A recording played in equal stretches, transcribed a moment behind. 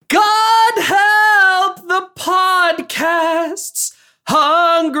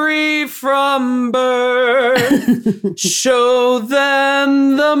from birth. Show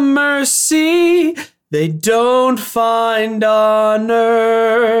them the mercy they don't find on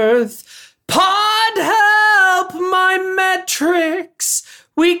earth. Pod help my metrics,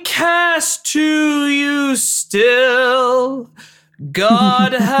 we cast to you still.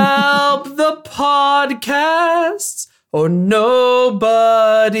 God help the podcasts, or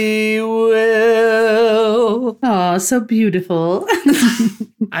nobody will. Oh, so beautiful.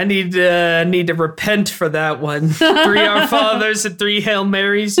 I need to repent for that one. 3 Our Fathers and 3 Hail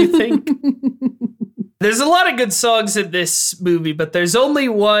Marys, you think? There's a lot of good songs in this movie, but there's only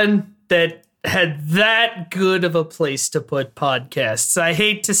one that had that good of a place to put podcasts. I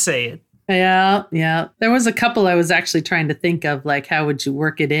hate to say it. Yeah. There was a couple I was actually trying to think of, like, how would you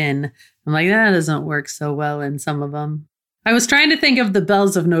work it in? I'm like, that doesn't work so well in some of them. I was trying to think of the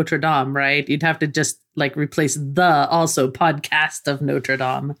Bells of Notre Dame, right? You'd have to just, like, replace the also podcast of Notre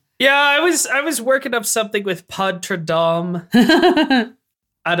Dame. Yeah, I was working up something with Podtradam.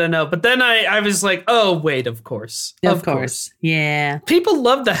 I don't know. But then I was like, oh, wait, of course. Of course. Yeah. People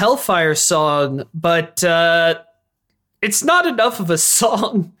love the Hellfire song, but it's not enough of a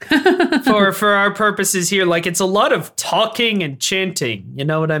song for our purposes here. Like, it's a lot of talking and chanting. You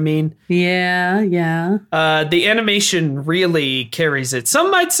know what I mean? Yeah. The animation really carries it.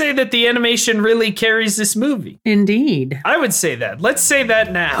 Some might say that the animation really carries this movie. Indeed. I would say that. Let's say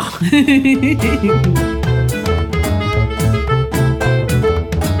that now.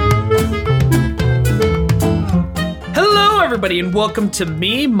 Everybody, and welcome to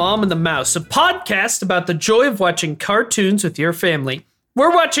Me, Mom, and the Mouse, a podcast about the joy of watching cartoons with your family.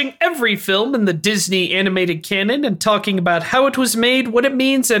 We're watching every film in the Disney animated canon and talking about how it was made, what it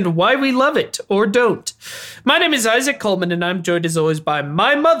means, and why we love it, or don't. My name is Isaac Coleman, and I'm joined as always by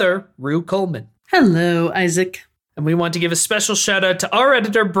my mother, Rue Coleman. Hello, Isaac. And we want to give a special shout out to our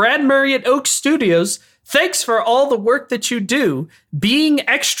editor, Brad Murray at Oak Studios. Thanks for all the work that you do, being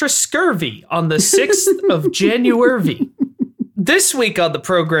extra scurvy on the 6th of January. This week on the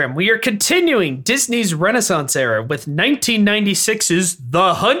program, we are continuing Disney's Renaissance era with 1996's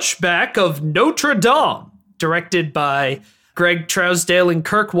The Hunchback of Notre Dame, directed by Greg Trousdale and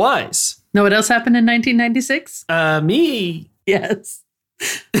Kirk Wise. Know what else happened in 1996? Me. Yes.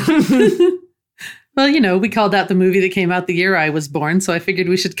 Well, you know, we called out the movie that came out the year I was born, so I figured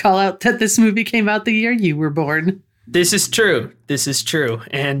we should call out that this movie came out the year you were born. This is true.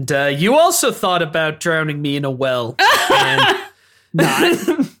 And you also thought about drowning me in a well. And not.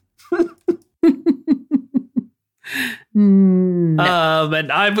 No.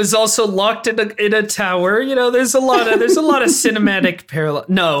 And I was also locked in a tower. You know, there's a lot of cinematic parallel.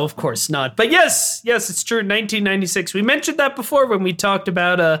 No, of course not. But yes, it's true. 1996. We mentioned that before when we talked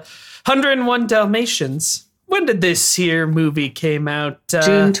about 101 Dalmatians. When did this here movie came out?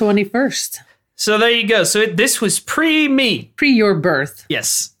 June 21st. So there you go. So this was pre-me. Pre your birth.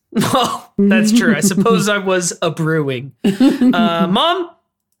 Yes. Well, that's true. I suppose I was a brewing. Mom,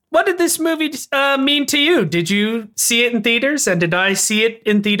 what did this movie mean to you? Did you see it in theaters? And did I see it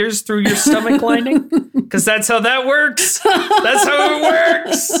in theaters through your stomach lining? Because that's how that works. That's how it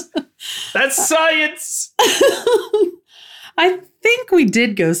works. That's science. I think we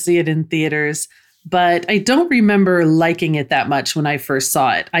did go see it in theaters, but I don't remember liking it that much when I first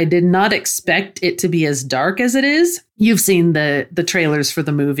saw it. I did not expect it to be as dark as it is. You've seen the trailers for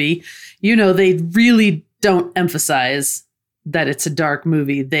the movie. You know, they really don't emphasize that it's a dark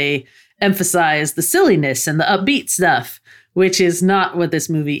movie. They emphasize the silliness and the upbeat stuff, which is not what this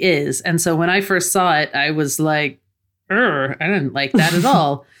movie is. And so when I first saw it, I was like, I didn't like that at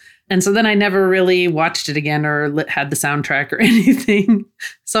all. And so then I never really watched it again or had the soundtrack or anything.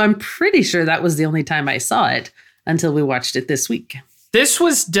 So I'm pretty sure that was the only time I saw it until we watched it this week. This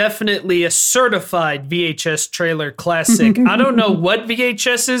was definitely a certified VHS trailer classic. I don't know what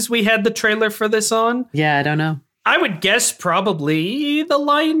VHSs we had the trailer for this on. Yeah, I don't know. I would guess probably The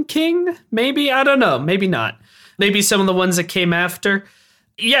Lion King. Maybe. I don't know. Maybe not. Maybe some of the ones that came after.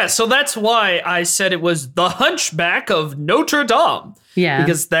 Yeah, so that's why I said it was The Hunchback of Notre Dame. Yeah.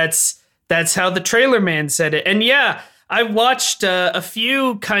 Because that's how the trailer man said it. And yeah, I watched a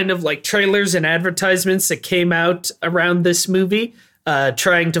few kind of like trailers and advertisements that came out around this movie,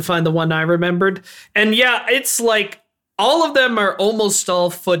 trying to find the one I remembered. And yeah, it's like all of them are almost all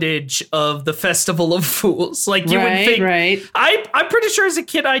footage of the Festival of Fools. Like you would think. Right. I'm pretty sure as a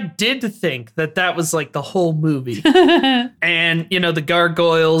kid I did think that was like the whole movie. And you know the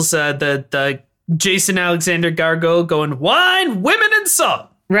gargoyles, the Jason Alexander Gargoyle going wine, women, and song.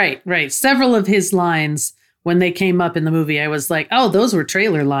 Right. Several of his lines when they came up in the movie, I was like, oh, those were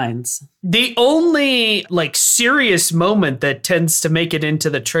trailer lines. The only like serious moment that tends to make it into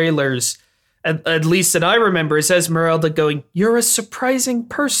the trailers, at least that I remember, is Esmeralda going, "You're a surprising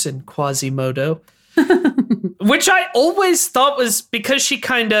person, Quasimodo." Which I always thought was because she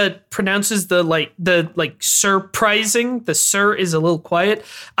kind of pronounces the surprising. The sir is a little quiet.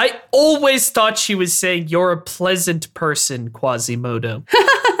 I always thought she was saying, "You're a pleasant person, Quasimodo."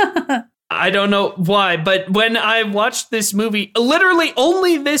 I don't know why, but when I watched this movie, literally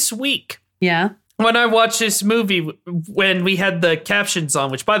only this week. Yeah. When I watched this movie, when we had the captions on,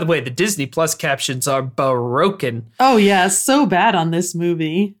 which, by the way, the Disney Plus captions are broken. Oh, yeah. So bad on this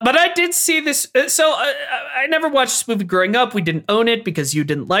movie. But I did see this. So I never watched this movie growing up. We didn't own it because you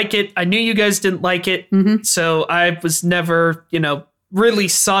didn't like it. I knew you guys didn't like it. Mm-hmm. So I was never, really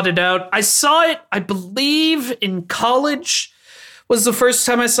sought it out. I saw it, I believe, in college. Was the first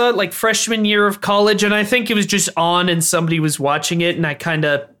time I saw it, like freshman year of college, and I think it was just on and somebody was watching it, and I kind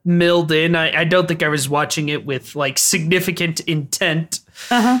of milled in. I don't think I was watching it with like significant intent.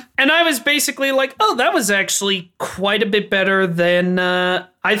 Uh-huh. And I was basically like, oh, that was actually quite a bit better than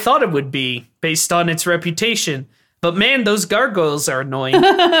I thought it would be based on its reputation. But man, those gargoyles are annoying.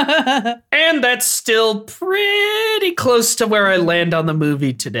 And that's still pretty close to where I land on the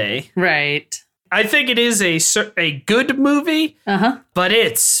movie today. Right. I think it is a good movie, but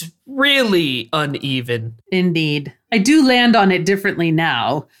it's really uneven. Indeed. I do land on it differently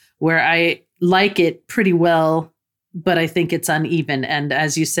now, where I like it pretty well, but I think it's uneven. And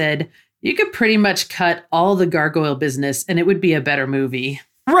as you said, you could pretty much cut all the gargoyle business and it would be a better movie.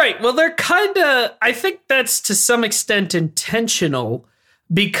 Right. Well, they're I think that's to some extent intentional,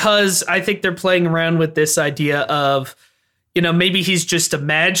 because I think they're playing around with this idea of, maybe he's just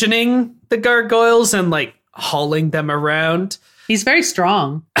imagining the gargoyles and like hauling them around. He's very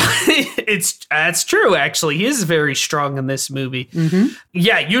strong. That's true, actually. He is very strong in this movie. Mm-hmm.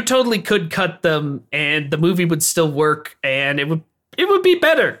 Yeah, you totally could cut them and the movie would still work and it would be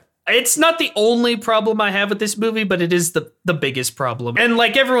better. It's not the only problem I have with this movie, but it is the biggest problem. And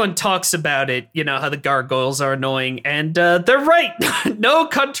like everyone talks about it, how the gargoyles are annoying, and they're right. No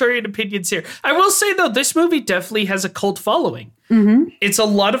contrarian opinions here. I will say, though, this movie definitely has a cult following. Mm-hmm. It's a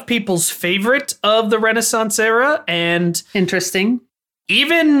lot of people's favorite of the Renaissance era, and interesting.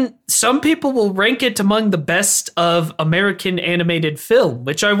 Even some people will rank it among the best of American animated film,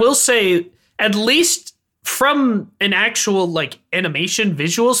 which I will say, at least from an actual like animation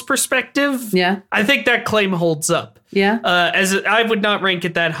visuals perspective, yeah, I think that claim holds up. Yeah, I would not rank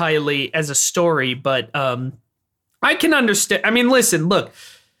it that highly as a story, but I can understand. I mean, listen, look,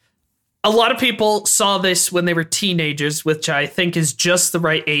 a lot of people saw this when they were teenagers, which I think is just the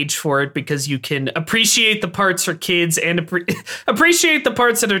right age for it, because you can appreciate the parts for kids and appreciate the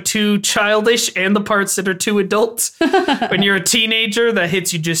parts that are too childish and the parts that are too adult. When you're a teenager, that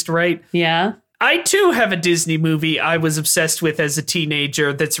hits you just right. Yeah. I, too, have a Disney movie I was obsessed with as a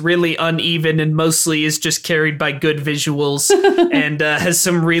teenager that's really uneven and mostly is just carried by good visuals and has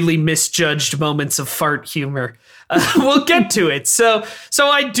some really misjudged moments of fart humor. We'll get to it. So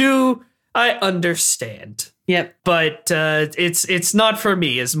I understand. Yep. But it's not for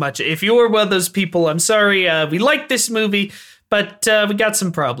me as much. If you're one of those people, I'm sorry. We like this movie, but we got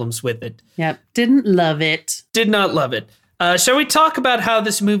some problems with it. Yep. Didn't love it. Did not love it. Shall we talk about how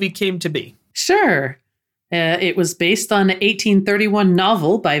this movie came to be? Sure. It was based on an 1831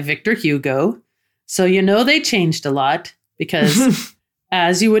 novel by Victor Hugo. So, they changed a lot because,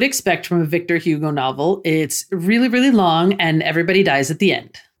 as you would expect from a Victor Hugo novel, it's really, really long and everybody dies at the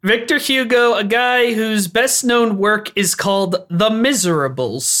end. Victor Hugo, a guy whose best known work is called The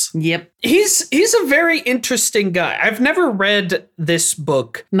Miserables. Yep. He's a very interesting guy. I've never read this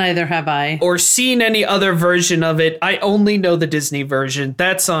book. Neither have I. Or seen any other version of it. I only know the Disney version.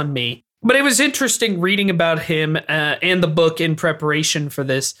 That's on me. But it was interesting reading about him and the book in preparation for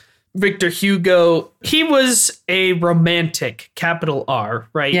this. Victor Hugo, he was a romantic, capital R,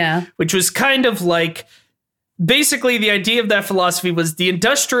 right? Yeah. Which was kind of like, basically the idea of that philosophy was the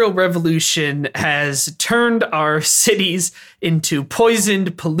Industrial Revolution has turned our cities into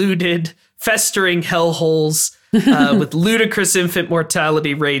poisoned, polluted, festering hellholes with ludicrous infant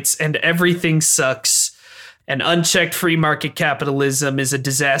mortality rates, and everything sucks. And unchecked free market capitalism is a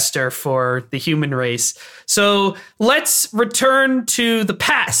disaster for the human race. So let's return to the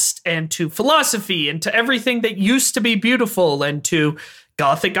past and to philosophy and to everything that used to be beautiful and to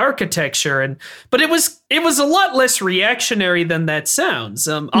Gothic architecture. But it was a lot less reactionary than that sounds.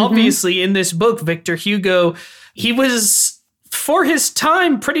 Obviously, in this book, Victor Hugo, he was for his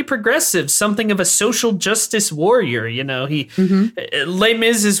time, pretty progressive, something of a social justice warrior. You know, Les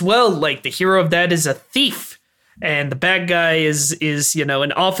Mis as well, like the hero of that is a thief. And the bad guy is, you know,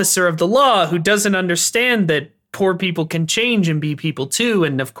 an officer of the law who doesn't understand that poor people can change and be people too.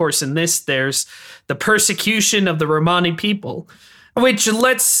 And of course, in this, there's the persecution of the Romani people, which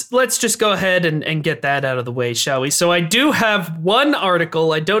let's just go ahead and get that out of the way, shall we? So I do have one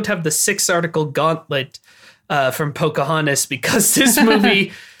article. I don't have the 6-article gauntlet from Pocahontas because this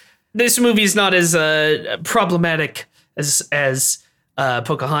movie is not as problematic as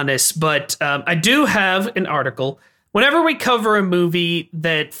Pocahontas, but I do have an article. Whenever we cover a movie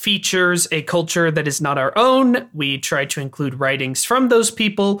that features a culture that is not our own, we try to include writings from those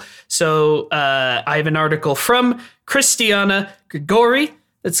people. So I have an article from Christiana Grigori.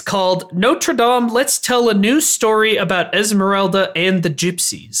 It's called Notre Dame, Let's Tell a New Story About Esmeralda and the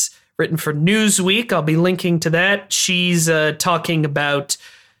Gypsies, written for Newsweek. I'll be linking to that. She's talking about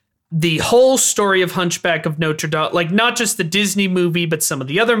the whole story of Hunchback of Notre Dame, like not just the Disney movie, but some of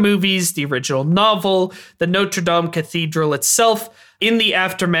the other movies, the original novel, the Notre Dame Cathedral itself, in the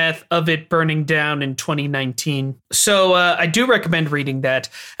aftermath of it burning down in 2019. So I do recommend reading that.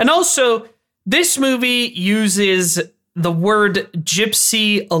 And also, this movie uses the word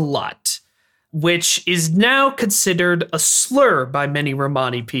gypsy a lot, which is now considered a slur by many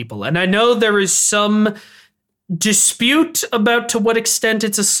Romani people. And I know there is some dispute about to what extent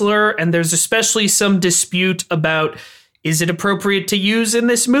it's a slur, and there's especially some dispute about is it appropriate to use in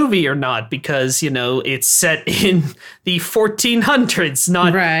this movie or not, because, you know, it's set in the 1400s,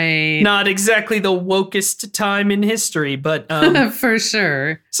 not exactly the wokest time in history, but for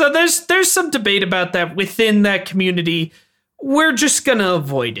sure. So there's some debate about that within that community. We're just gonna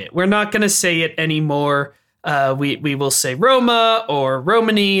avoid it. We're not gonna say it anymore. We will say Roma or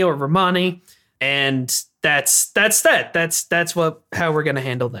Romani or Romani, and that's that. That's how we're gonna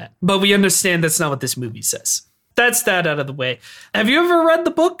handle that. But we understand that's not what this movie says. That's that out of the way. Have you ever read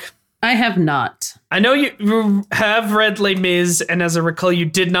the book? I have not. I know you have read Les Mis, and as I recall, you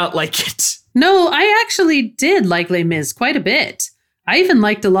did not like it. No, I actually did like Les Mis quite a bit. I even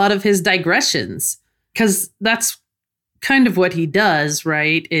liked a lot of his digressions, because that's kind of what he does,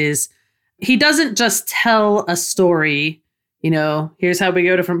 right? Is he doesn't just tell a story, you know, here's how we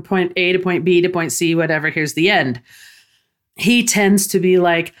go from point A to point B to point C, whatever, here's the end. He tends to be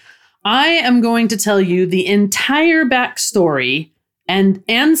like, I am going to tell you the entire backstory and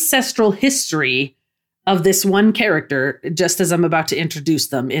ancestral history of this one character, just as I'm about to introduce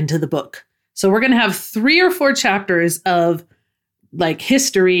them into the book. So we're going to have 3 or 4 chapters of like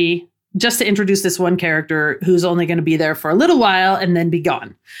history just to introduce this one character who's only going to be there for a little while and then be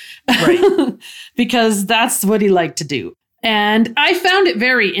gone. Right. Because that's what he liked to do. And I found it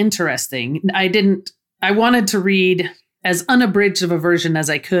very interesting. I wanted to read as unabridged of a version as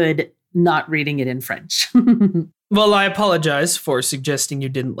I could, not reading it in French. Well, I apologize for suggesting you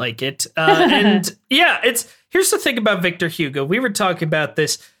didn't like it. And yeah, here's the thing about Victor Hugo. We were talking about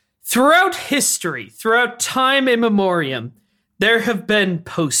this throughout history, throughout time immemorial. There have been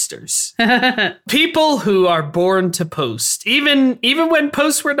posters. People who are born to post. Even when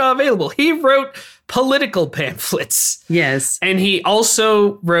posts were not available. He wrote political pamphlets. Yes. And he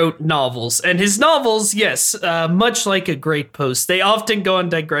also wrote novels. And his novels, yes, much like a great post, they often go on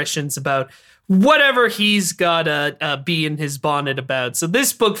digressions about whatever he's got a bee in his bonnet about. So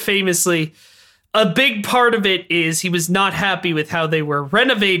this book famously, a big part of it is he was not happy with how they were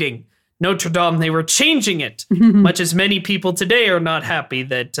renovating Notre Dame. They were changing it, much as many people today are not happy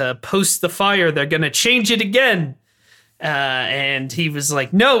that post the fire, they're going to change it again. And he was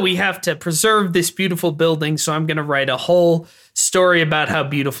like, no, we have to preserve this beautiful building. So I'm going to write a whole story about how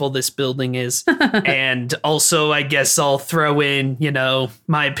beautiful this building is. And also, I guess I'll throw in, you know,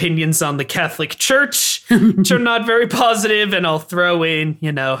 my opinions on the Catholic Church, which are not very positive. And I'll throw in,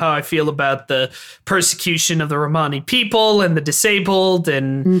 you know, how I feel about the persecution of the Romani people and the disabled.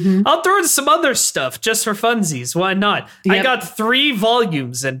 And I'll throw in some other stuff just for funsies. Why not? Yep. I got 3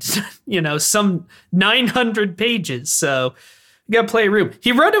 volumes and, you know, some 900 pages. So you gotta play a room.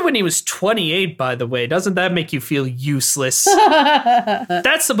 He wrote it when he was 28, by the way. Doesn't that make you feel useless?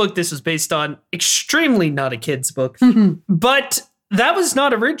 That's the book this was based on. Extremely not a kid's book. But that was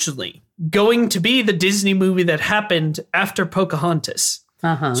not originally going to be the Disney movie that happened after Pocahontas.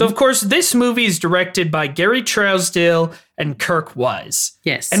 So, of course, this movie is directed by Gary Trousdale and Kirk Wise.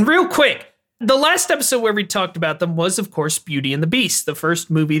 Yes. And real quick, the last episode where we talked about them was, of course, Beauty and the Beast, the first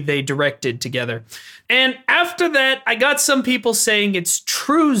movie they directed together. And after that, I got some people saying it's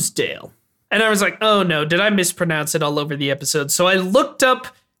Truesdale. And I was like, oh no, did I mispronounce it all over the episode? So I looked up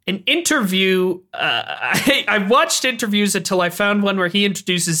an interview. I watched interviews until I found one where he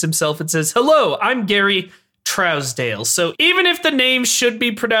introduces himself and says, "Hello, I'm Gary Trousdale." So even if the name should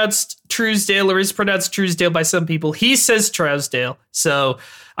be pronounced Truesdale or is pronounced Truesdale by some people, he says Trousdale. So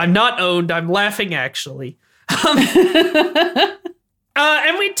I'm not owned. I'm laughing, actually.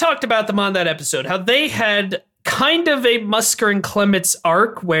 And we talked about them on that episode, how they had kind of a Musker and Clements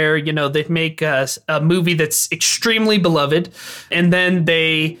arc where, you know, they make a movie that's extremely beloved, and then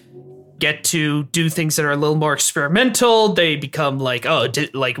they get to do things that are a little more experimental. They become like,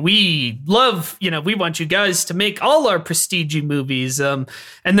 we love, you know, we want you guys to make all our prestige movies. And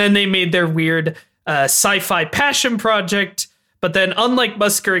then they made their weird sci-fi passion project. But then, unlike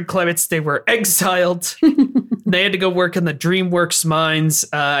Musker and Clements, they were exiled. They had to go work in the DreamWorks mines.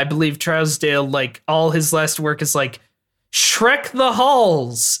 I believe Trousdale, like, all his last work is like Shrek the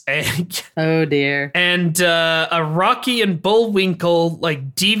Halls. And, oh, dear. And a Rocky and Bullwinkle,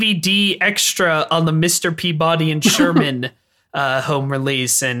 like, DVD extra on the Mr. Peabody and Sherman home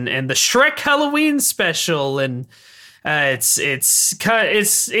release. And the Shrek Halloween special. And it's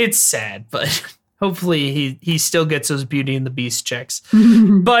sad, but... Hopefully he still gets those Beauty and the Beast checks.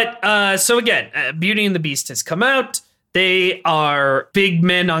 But so again, Beauty and the Beast has come out. They are big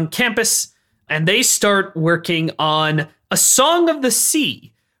men on campus, and they start working on A Song of the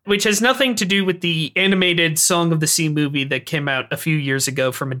Sea, which has nothing to do with the animated Song of the Sea movie that came out a few years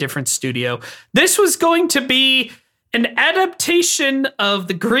ago from a different studio. This was going to be an adaptation of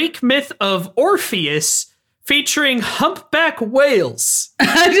the Greek myth of Orpheus, featuring humpback whales.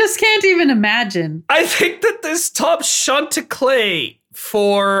 I just can't even imagine. I think that this tops Chanticleer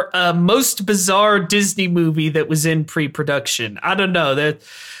for a most bizarre Disney movie that was in pre-production. I don't know. That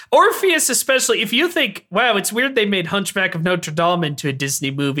Orpheus, especially, if you think, wow, it's weird they made Hunchback of Notre Dame into a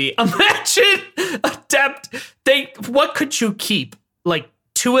Disney movie. Imagine what could you keep? Like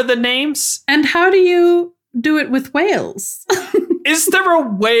 2 of the names? And how do you do it with whales? Is there a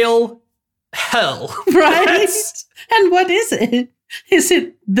whale hell? Right? And what is it? Is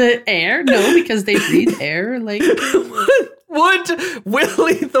it the air? No, because they breathe air. Like, would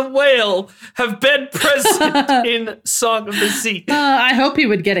Willie the Whale have been present in Song of the Sea? I hope he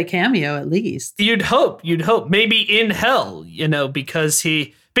would get a cameo at least. You'd hope. Maybe in hell, you know, because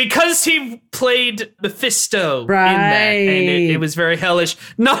he played Mephisto in that, and it was very hellish.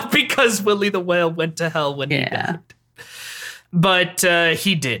 Not because Willie the Whale went to hell when he died. But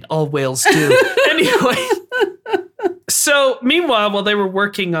he did. All whales do. Anyway. So, meanwhile, while they were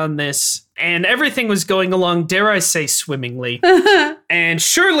working on this, and everything was going along, dare I say, swimmingly, and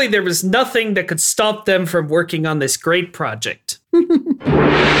surely there was nothing that could stop them from working on this great project.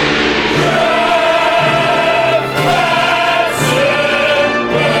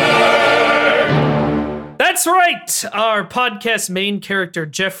 That's right, our podcast main character,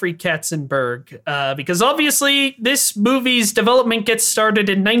 Jeffrey Katzenberg, because obviously this movie's development gets started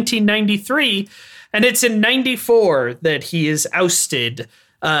in 1993, and it's in 94 that he is ousted,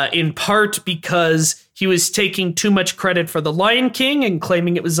 in part because he was taking too much credit for The Lion King and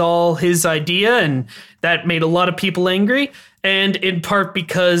claiming it was all his idea, and that made a lot of people angry, and in part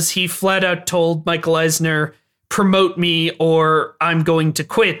because he flat out told Michael Eisner, promote me or I'm going to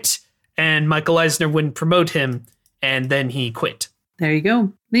quit. And Michael Eisner wouldn't promote him, and then he quit. There you go. At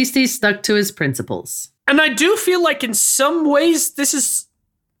least he stuck to his principles. And I do feel like in some ways this is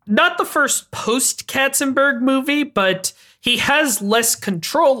not the first post-Katzenberg movie, but he has less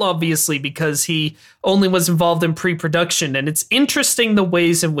control, obviously, because he only was involved in pre-production, and it's interesting the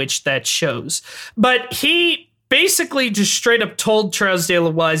ways in which that shows. But he basically just straight up told Trousdale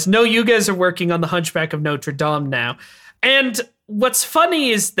and Wise, no, you guys are working on the Hunchback of Notre Dame now. And what's funny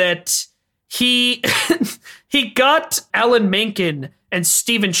is that he got Alan Menken and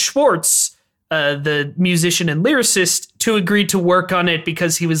Steven Schwartz, the musician and lyricist, to agree to work on it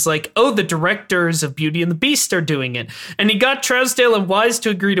because he was like, oh, the directors of Beauty and the Beast are doing it. And he got Trousdale and Wise to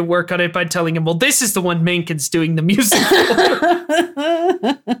agree to work on it by telling him, well, this is the one Menken's doing the music for.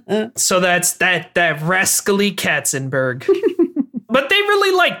 So that's that rascally Katzenberg. But they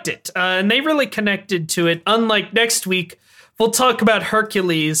really liked it, and they really connected to it. Unlike next week, we'll talk about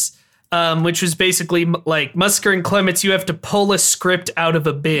Hercules, which was basically like Musker and Clements, you have to pull a script out of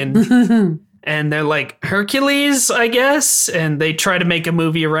a bin. And they're like, Hercules, I guess? And they try to make a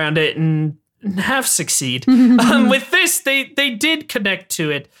movie around it and half succeed. With this, they did connect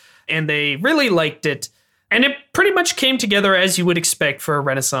to it, and they really liked it. And it pretty much came together as you would expect for a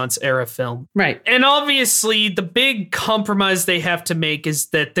Renaissance era film. Right. And obviously, the big compromise they have to make is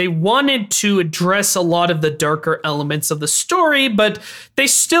that they wanted to address a lot of the darker elements of the story, but they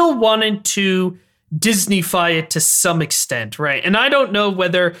still wanted to Disneyfy it to some extent, right? And I don't know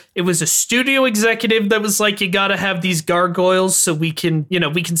whether it was a studio executive that was like, you gotta have these gargoyles so we can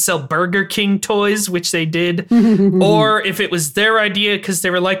sell Burger King toys, which they did, or if it was their idea because they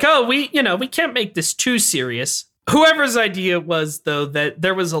were like, oh, we can't make this too serious. Whoever's idea was, though, that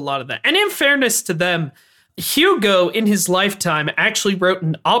there was a lot of that. And in fairness to them, Hugo, in his lifetime, actually wrote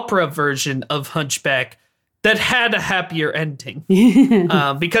an opera version of Hunchback that had a happier ending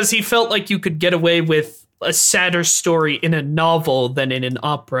because he felt like you could get away with a sadder story in a novel than in an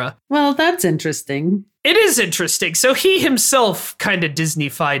opera. Well, that's interesting. It is interesting. So he himself kind of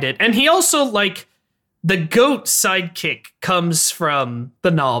Disneyfied it. And he also, like, the goat sidekick comes from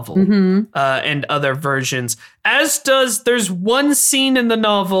the novel and other versions, as does there's one scene in the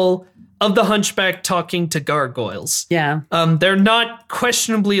novel of the Hunchback talking to gargoyles. Yeah. They're not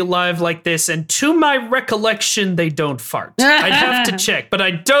questionably alive like this, and to my recollection, they don't fart. I'd have to check, but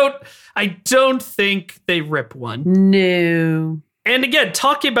I don't think they rip one. No. And again,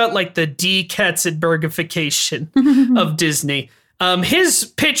 talking about like the de-Katzenbergification of Disney,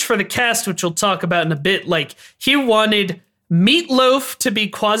 his pitch for the cast, which we'll talk about in a bit, like he wanted Meatloaf to be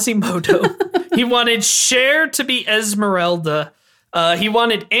Quasimodo. He wanted Cher to be Esmeralda. He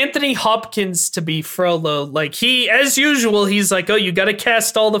wanted Anthony Hopkins to be Frollo. Like as usual, he's like, oh, you got to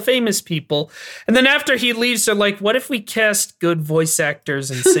cast all the famous people. And then after he leaves, they're like, what if we cast good voice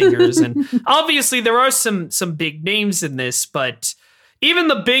actors and singers? And obviously there are some big names in this, but even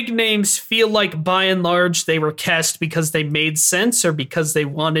the big names feel like by and large they were cast because they made sense or because they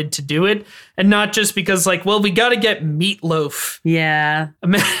wanted to do it, and not just because like, well, we got to get Meatloaf. Yeah.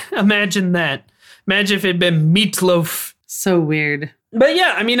 Imagine that. Imagine if it had been Meatloaf. So weird. But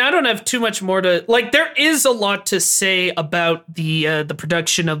yeah, I mean, I don't have too much more to like. There is a lot to say about the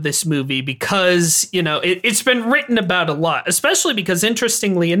production of this movie because it's been written about a lot, especially because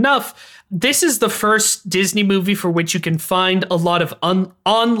interestingly enough, this is the first Disney movie for which you can find a lot of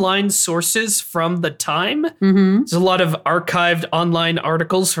online sources from the time. There's a lot of archived online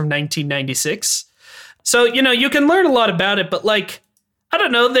articles from 1996, so you can learn a lot about it. But like, I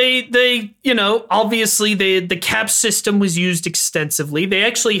don't know, they obviously the cap system was used extensively. They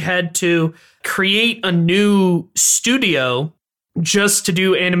actually had to create a new studio just to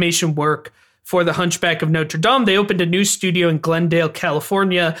do animation work for The Hunchback of Notre Dame. They opened a new studio in Glendale,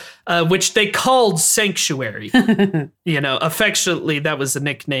 California, which they called Sanctuary. Affectionately, that was the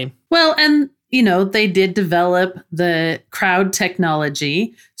nickname. Well, and they did develop the crowd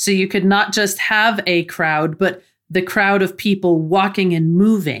technology, so you could not just have a crowd, but the crowd of people walking and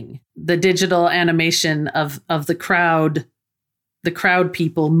moving, the digital animation of the crowd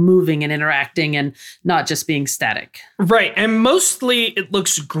people moving and interacting and not just being static. Right. And mostly it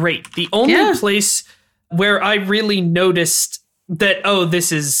looks great. The only place where I really noticed that, oh,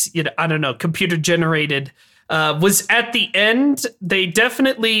 this is, computer generated, was at the end. They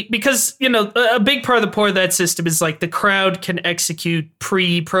definitely, because, a big part of the point of that system is like the crowd can execute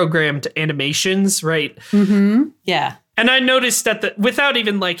pre-programmed animations, right? Mm-hmm. Yeah. And I noticed that without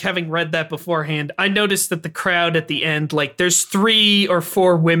even like having read that beforehand, I noticed that the crowd at the end, like there's 3 or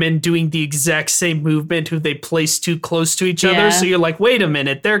 4 women doing the exact same movement who they place too close to each other. So you're like, wait a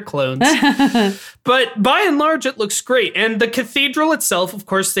minute, they're clones. But by and large, it looks great. And the cathedral itself, of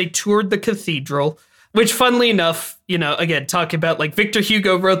course, they toured the cathedral, which funnily enough, again, talking about like Victor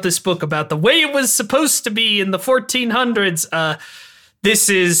Hugo wrote this book about the way it was supposed to be in the 1400s. This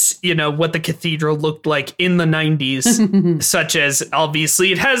is, what the cathedral looked like in the 90s, such as,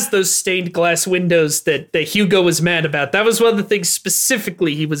 obviously, it has those stained glass windows that Hugo was mad about. That was one of the things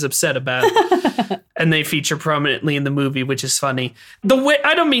specifically he was upset about. And they feature prominently in the movie, which is funny.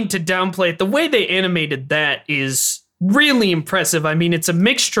 I don't mean to downplay it. The way they animated that is really impressive. I mean, it's a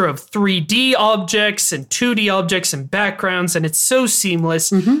mixture of 3D objects and 2D objects and backgrounds, and it's so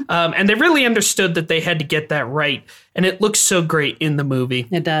seamless. And they really understood that they had to get that right. And it looks so great in the movie.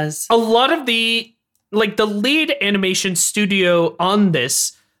 It does. A lot of the lead animation studio on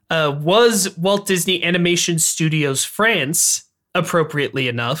this was Walt Disney Animation Studios France, appropriately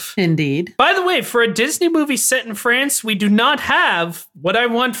enough. Indeed. By the way, for a Disney movie set in France, we do not have what I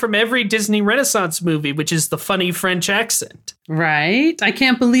want from every Disney Renaissance movie, which is the funny French accent. Right. I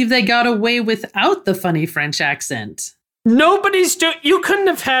can't believe they got away without the funny French accent. You couldn't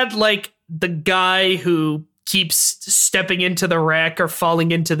have had like the guy who keeps stepping into the wreck or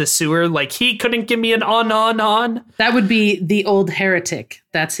falling into the sewer. Like he couldn't give me an on. That would be the old heretic.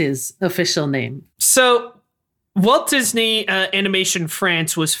 That's his official name. So Walt Disney Animation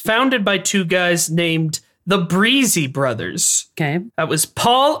France was founded by 2 guys named the Breezy brothers. Okay. That was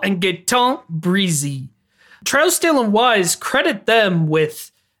Paul and Gaetan Breezy. Trousdale and Wise credit them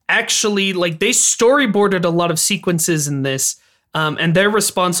with actually, like, they storyboarded a lot of sequences in this. And they're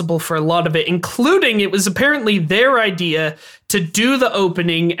responsible for a lot of it, including it was apparently their idea to do the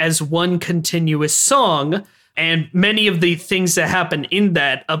opening as one continuous song. And many of the things that happen in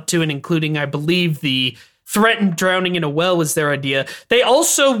that, up to and including, I believe, the threatened drowning in a well was their idea. They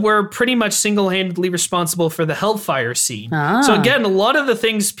also were pretty much single-handedly responsible for the Hellfire scene. So again, a lot of the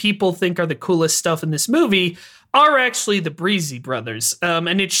things people think are the coolest stuff in this movie are actually the Breezy brothers.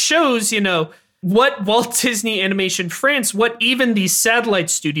 And it shows, what Walt Disney Animation France, what even these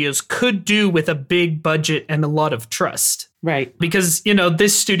satellite studios could do with a big budget and a lot of trust. Right. Because,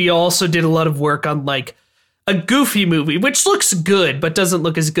 this studio also did a lot of work on like a Goofy movie, which looks good, but doesn't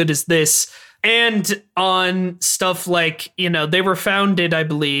look as good as this. And on stuff like, they were founded, I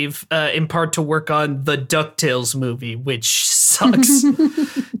believe, in part to work on the DuckTales movie, which sucks.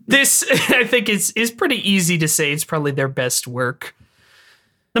 This, I think, is pretty easy to say. It's probably their best work.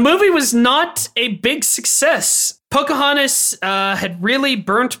 The movie was not a big success. Pocahontas had really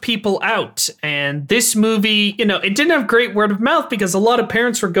burnt people out. And this movie, it didn't have great word of mouth because a lot of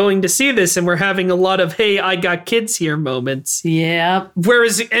parents were going to see this and were having a lot of, hey, I got kids here moments. Yeah.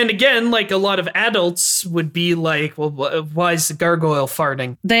 Whereas, and again, like a lot of adults would be like, well, why is the gargoyle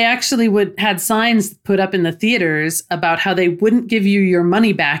farting? They actually had signs put up in the theaters about how they wouldn't give you your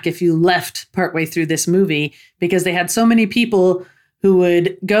money back if you left partway through this movie because they had so many people who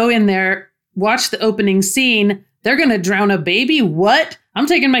would go in there, watch the opening scene. They're going to drown a baby? What? I'm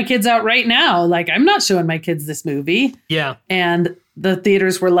taking my kids out right now. Like, I'm not showing my kids this movie. Yeah. And the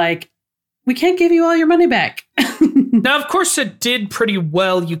theaters were like, we can't give you all your money back. Now, of course, it did pretty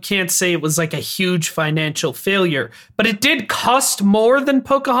well. You can't say it was like a huge financial failure, but it did cost more than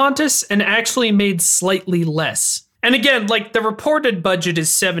Pocahontas and actually made slightly less. And again, like the reported budget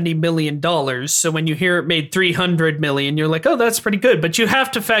is $70 million. So when you hear it made $300 million, you're like, oh, that's pretty good. But you have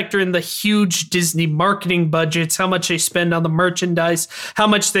to factor in the huge Disney marketing budgets, how much they spend on the merchandise, how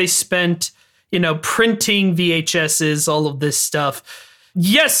much they spent, printing VHSs, all of this stuff.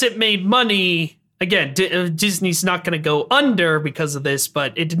 Yes, it made money. Again, Disney's not going to go under because of this,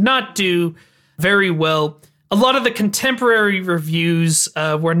 but it did not do very well. A lot of the contemporary reviews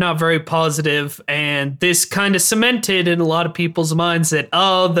were not very positive, and this kind of cemented in a lot of people's minds that,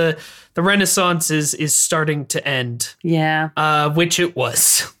 the Renaissance is starting to end. Yeah. Which it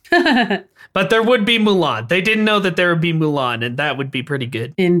was. But there would be Mulan. They didn't know that there would be Mulan, and that would be pretty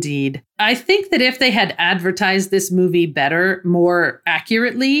good. Indeed. I think that if they had advertised this movie better, more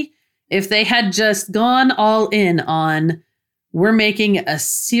accurately, if they had just gone all in on, we're making a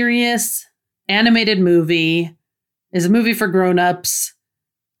serious animated movie, is a movie for grown-ups.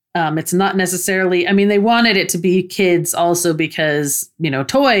 It's not necessarily, they wanted it to be kids also because,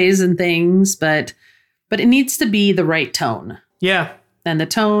 toys and things, but it needs to be the right tone. Yeah. And the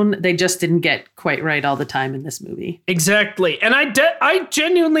tone, they just didn't get quite right all the time in this movie. Exactly. And I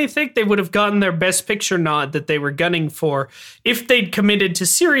genuinely think they would have gotten their Best Picture nod that they were gunning for if they'd committed to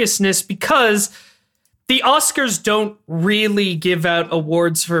seriousness, because the Oscars don't really give out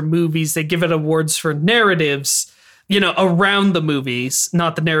awards for movies. They give out awards for narratives, around the movies,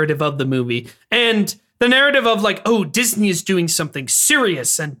 not the narrative of the movie. And the narrative of like, oh, Disney is doing something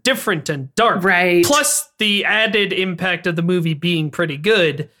serious and different and dark. Right. Plus the added impact of the movie being pretty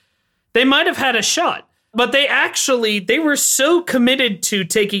good. They might have had a shot. But they were so committed to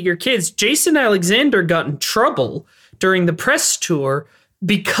taking your kids. Jason Alexander got in trouble during the press tour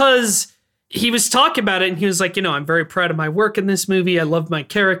because he was talking about it and he was like, I'm very proud of my work in this movie. I love my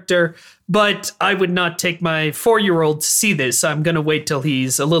character, but I would not take my 4-year-old to see this. I'm going to wait till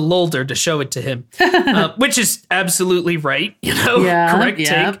he's a little older to show it to him, which is absolutely right. Correct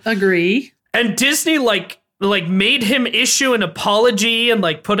take. Agree. And Disney like made him issue an apology and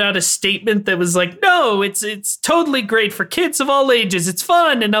like put out a statement that was like, no, it's totally great for kids of all ages. It's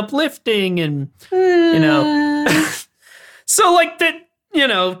fun and uplifting and, so like that.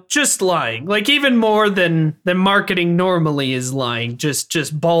 Just lying, like even more than marketing normally is lying,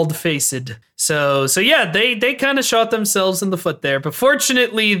 just bald-faced. So yeah, they kind of shot themselves in the foot there. But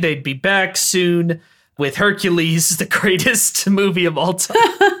fortunately, they'd be back soon with Hercules, the greatest movie of all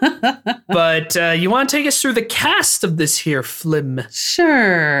time. But you want to take us through the cast of this here flim?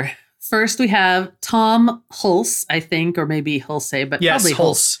 Sure. First, we have Tom Hulce, I think, or maybe Hulse, but yes, probably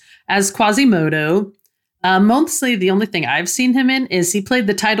Hulse, as Quasimodo. Mostly the only thing I've seen him in is he played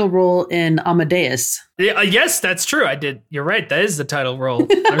the title role in Amadeus. Yes, that's true. I did. You're right. That is the title role.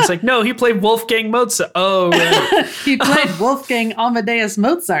 I was like, no, he played Wolfgang Mozart. Oh, right. He played Wolfgang Amadeus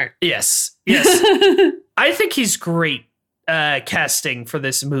Mozart. Yes. I think he's great casting for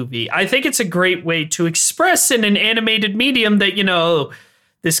this movie. I think it's a great way to express in an animated medium that,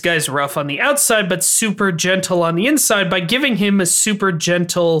 this guy's rough on the outside, but super gentle on the inside by giving him a super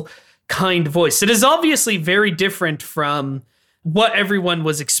gentle, kind voice. It is obviously very different from what everyone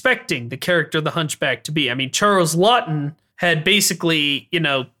was expecting the character of the Hunchback to be. I mean, Charles Laughton had basically,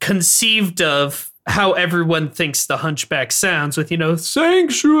 conceived of how everyone thinks the Hunchback sounds with,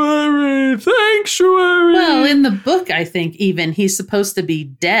 sanctuary. Well, in the book, I think even he's supposed to be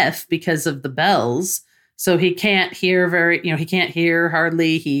deaf because of the bells. So he can't hear he can't hear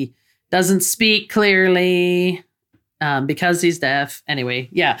hardly. He doesn't speak clearly because he's deaf. Anyway,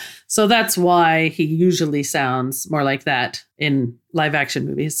 yeah. So that's why he usually sounds more like that in live action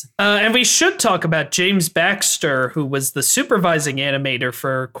movies. And we should talk about James Baxter, who was the supervising animator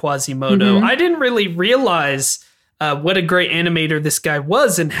for Quasimodo. Mm-hmm. I didn't really realize what a great animator this guy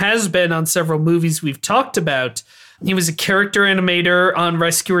was and has been on several movies we've talked about. He was a character animator on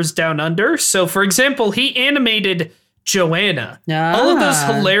Rescuers Down Under. So, for example, he animated Joanna. All of those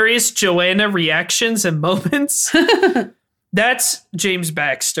hilarious Joanna reactions and moments. That's James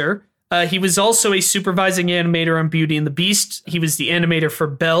Baxter. He was also a supervising animator on Beauty and the Beast. He was the animator for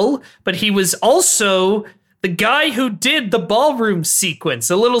Belle, but he was also the guy who did the ballroom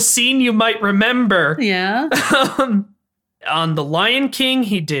sequence, a little scene you might remember. Yeah. On The Lion King,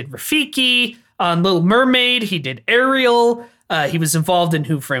 he did Rafiki. On Little Mermaid, he did Ariel. He was involved in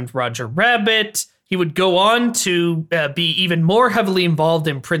Who Framed Roger Rabbit. He would go on to be even more heavily involved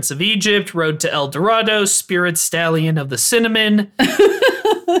in Prince of Egypt, Road to El Dorado, Spirit Stallion of the Cinnamon.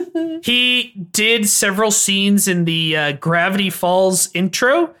 He did several scenes in the Gravity Falls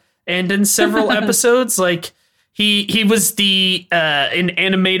intro and in several episodes. Like he was an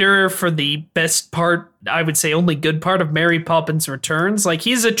animator for the best part, I would say only good part of Mary Poppins Returns. Like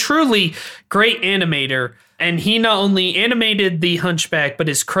he's a truly great animator. And he not only animated the Hunchback, but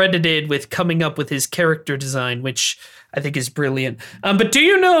is credited with coming up with his character design, which I think is brilliant. But do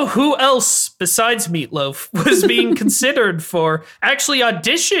you know who else besides Meatloaf was being considered for, actually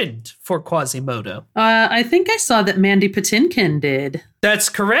auditioned for Quasimodo? I think I saw that Mandy Patinkin did. That's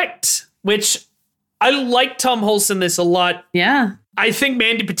correct, which I like Tom Hulce in this a lot. Yeah. I think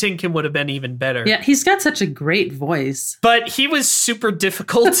Mandy Patinkin would have been even better. Yeah, he's got such a great voice. But he was super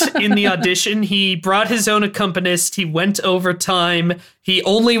difficult in the audition. He brought his own accompanist. He went overtime. He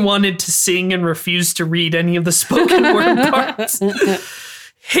only wanted to sing and refused to read any of the spoken word parts.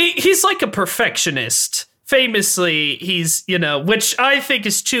 He's like a perfectionist. Famously, he's, which I think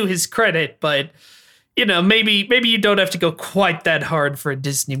is to his credit, but, maybe you don't have to go quite that hard for a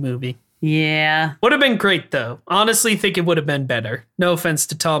Disney movie. Yeah. Would have been great, though. Honestly, think it would have been better. No offense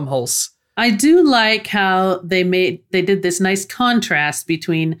to Tom Hulce. I do like how they did this nice contrast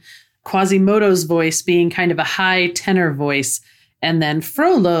between Quasimodo's voice being kind of a high tenor voice, and then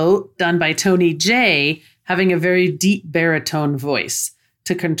Frollo, done by Tony Jay, having a very deep baritone voice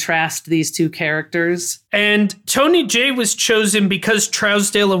to contrast these two characters. And Tony Jay was chosen because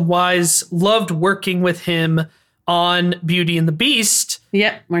Trousdale and Wise loved working with him on Beauty and the Beast.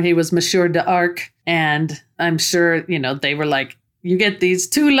 Yep, where he was Monsieur d'Arc. And I'm sure, they were like, you get these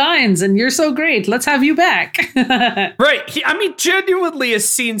 2 lines and you're so great. Let's have you back. Right. Genuinely a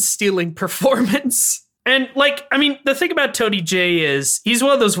scene-stealing performance. And the thing about Tony Jay is he's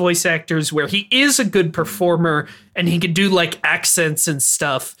one of those voice actors where he is a good performer and he can do accents and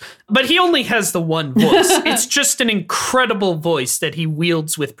stuff, but he only has the one voice. It's just an incredible voice that he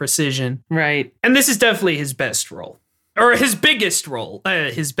wields with precision. Right. And this is definitely his best role, or his biggest role,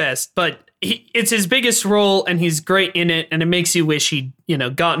 his best, but it's his biggest role and he's great in it. And it makes you wish he'd,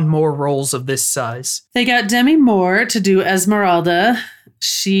 gotten more roles of this size. They got Demi Moore to do Esmeralda.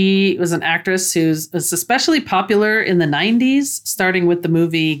 She was an actress who was especially popular in the 90s, starting with the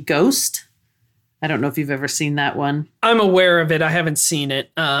movie Ghost. I don't know if you've ever seen that one. I'm aware of it. I haven't seen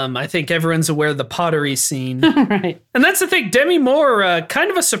it. I think everyone's aware of the pottery scene. Right. And that's the thing. Demi Moore,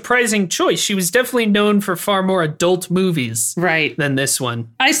 kind of a surprising choice. She was definitely known for far more adult movies than this one.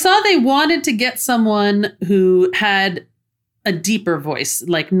 I saw they wanted to get someone who had a deeper voice,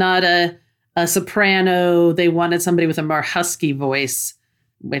 not a soprano. They wanted somebody with a more husky voice,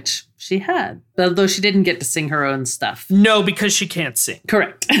 which she had, although she didn't get to sing her own stuff. No, because she can't sing.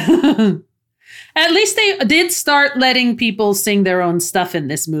 Correct. At least they did start letting people sing their own stuff in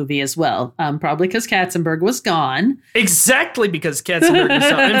this movie as well. Probably because Katzenberg was gone. Exactly because Katzenberg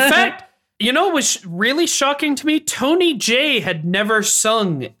was gone. In fact, what was really shocking to me? Tony Jay had never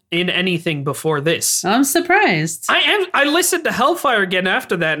sung in anything before this. I'm surprised. I listened to Hellfire again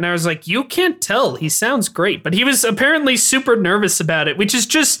after that, and I was like, you can't tell. He sounds great. But he was apparently super nervous about it, which is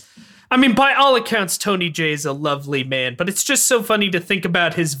just I mean, by all accounts, Tony Jay is a lovely man, but it's just so funny to think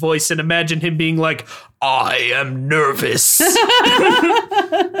about his voice and imagine him being like, I am nervous.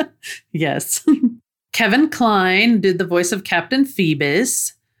 Yes. Kevin Kline did the voice of Captain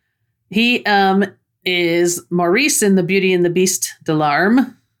Phoebus. He is Maurice in the Beauty and the Beast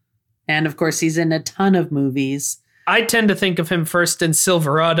Delarme. And of course, he's in a ton of movies. I tend to think of him first in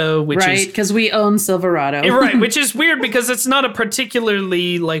Silverado, which right, because we own Silverado. Right, which is weird because it's not a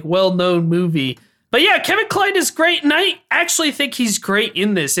particularly like well-known movie. But yeah, Kevin Kline is great, and I actually think he's great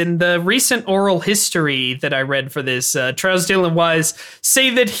in this. In the recent oral history that I read for this, Trousdale and Wise say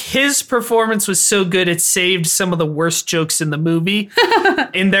that his performance was so good it saved some of the worst jokes in the movie,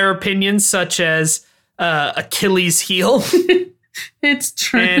 in their opinion, such as Achilles' heel. It's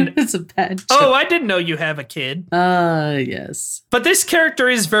true. And, it's a bad joke. Oh, I didn't know you have a kid. Yes. But this character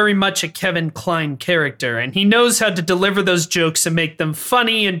is very much a Kevin Kline character, and he knows how to deliver those jokes and make them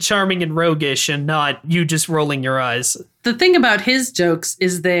funny and charming and roguish and not you just rolling your eyes. The thing about his jokes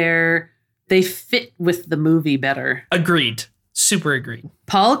is they fit with the movie better. Agreed. Super agreed.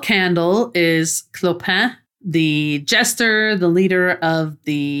 Paul Candle is Clopin, the jester, the leader of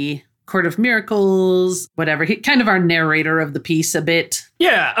the Court of Miracles, whatever. He kind of our narrator of the piece a bit.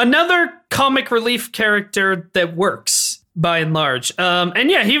 Yeah, another comic relief character that works by and large.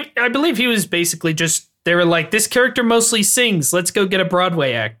 And yeah, I believe he was basically just, they were like, this character mostly sings. Let's go get a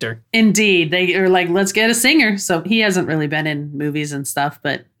Broadway actor. Indeed. They are like, let's get a singer. So he hasn't really been in movies and stuff,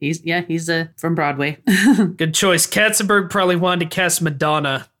 but he's from Broadway. Good choice. Katzenberg probably wanted to cast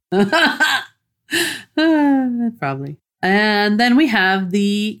Madonna. Probably. And then we have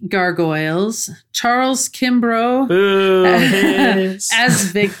the Gargoyles. Charles Kimbrough as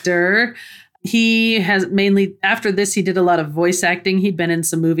Victor. He has mainly, after this, he did a lot of voice acting. He'd been in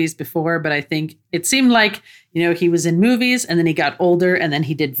some movies before, but I think it seemed like, he was in movies and then he got older and then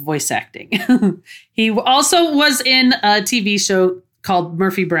he did voice acting. He also was in a TV show called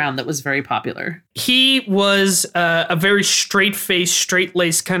Murphy Brown that was very popular. He was a very straight-faced,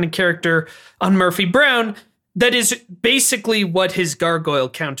 straight-laced kind of character on Murphy Brown. That is basically what his gargoyle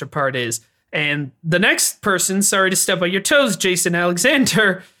counterpart is. And the next person, sorry to step on your toes, Jason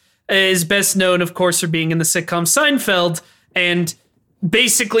Alexander, is best known, of course, for being in the sitcom Seinfeld. And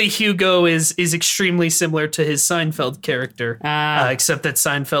basically, Hugo is extremely similar to his Seinfeld character, except that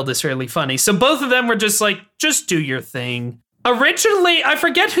Seinfeld is fairly funny. So both of them were just like, just do your thing. Originally, I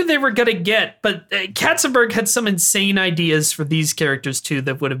forget who they were going to get, but Katzenberg had some insane ideas for these characters, too,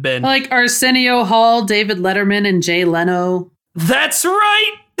 that would have been... like Arsenio Hall, David Letterman, and Jay Leno. That's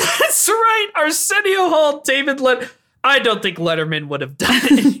right! That's right! Arsenio Hall, David Letterman... I don't think Letterman would have done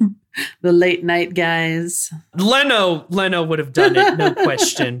it. The late night guys. Leno would have done it, no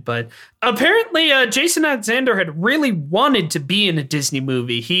question. But apparently, Jason Alexander had really wanted to be in a Disney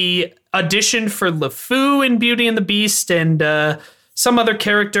movie. He auditioned for LeFou in Beauty and the Beast and some other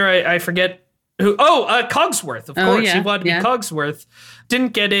character, I forget who. Cogsworth, of course. Yeah, he wanted to be Cogsworth.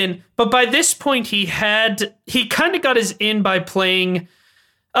 Didn't get in. But by this point, he kind of got his in by playing...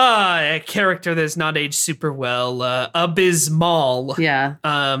 a character that's not aged super well, Abismal. Yeah.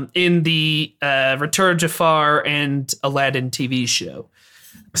 In the Return of Jafar and Aladdin TV show.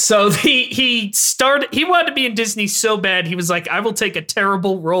 So he wanted to be in Disney so bad, he was like, I will take a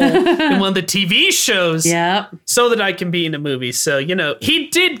terrible role in one of the TV shows so that I can be in a movie. So, he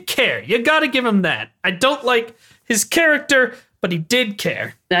did care. You got to give him that. I don't like his character, but he did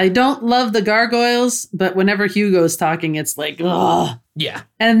care. I don't love the Gargoyles, but whenever Hugo's talking, it's like, ugh. Yeah.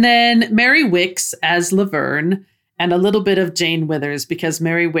 And then Mary Wicks as Laverne and a little bit of Jane Withers because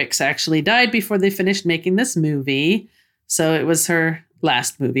Mary Wicks actually died before they finished making this movie. So it was her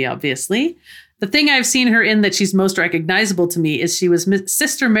last movie, obviously. The thing I've seen her in that she's most recognizable to me is she was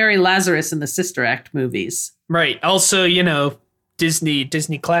Sister Mary Lazarus in the Sister Act movies. Right. Also,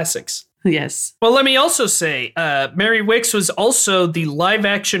 Disney classics. Yes. Well, let me also say, Mary Wicks was also the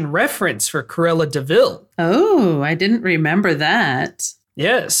live-action reference for Cruella de Vil. Oh, I didn't remember that.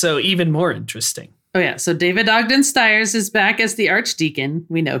 Yeah, so even more interesting. Oh, yeah. So David Ogden Stiers is back as the Archdeacon.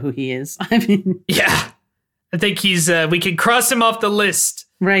 We know who he is. Yeah. I think we can cross him off the list.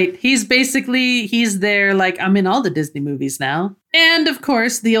 Right. He's there like, I'm in all the Disney movies now. And of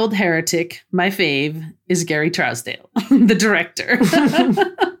course, the old heretic, my fave, is Gary Trousdale, the director.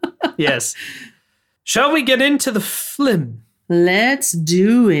 Yes. Shall we get into the film? Let's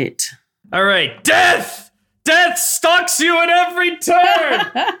do it. All right. Death! Death stalks you at every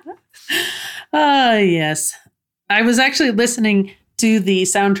turn! Yes. I was actually listening to the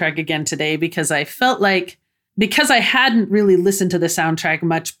soundtrack again today because I felt like, because I hadn't really listened to the soundtrack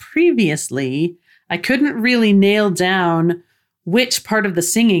much previously, I couldn't really nail down which part of the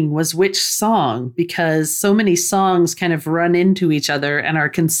singing was which song, because so many songs kind of run into each other and are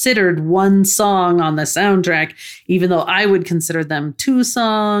considered one song on the soundtrack, even though I would consider them two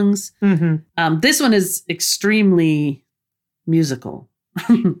songs. This one is extremely musical,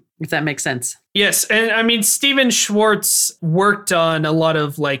 if that makes sense. Yes, and I mean, Stephen Schwartz worked on a lot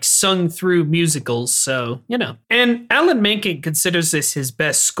of like sung through musicals, so, you know. And Alan Menken considers this his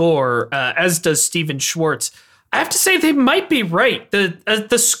best score, as does Stephen Schwartz. I have to say they might be right.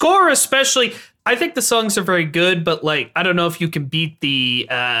 The score especially, I think the songs are very good, but like, I don't know if you can beat the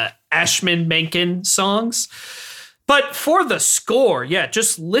Ashman Menken songs. But for the score, yeah,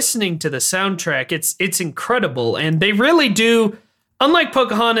 just listening to the soundtrack, it's incredible. And they really do, unlike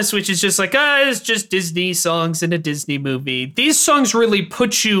Pocahontas, which is just like, it's just Disney songs in a Disney movie. These songs really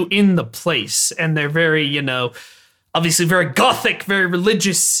put you in the place. And they're very, you know, obviously very gothic, very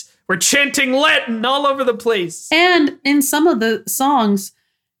religious. We're chanting Latin all over the place. And in some of the songs,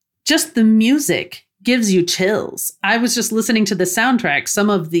 just the music gives you chills. I was just listening to the soundtrack. Some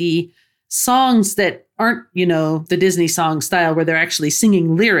of the songs that aren't, you know, the Disney song style where they're actually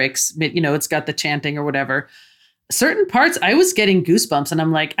singing lyrics, but, you know, it's got the chanting or whatever. Certain parts, I was getting goosebumps and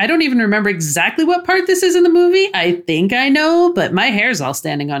I'm like, I don't even remember exactly what part this is in the movie. I think I know, but my hair's all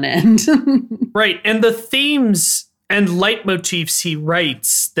standing on end. Right. And the themes and leitmotifs he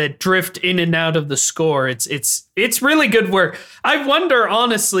writes that drift in and out of the score, it's really good work. I wonder,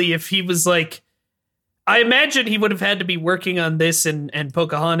 honestly, if he was like, I imagine he would have had to be working on this and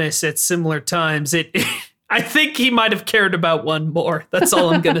Pocahontas at similar times. I think he might have cared about one more. That's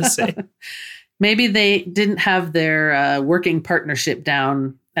all I'm going to say. Maybe they didn't have their working partnership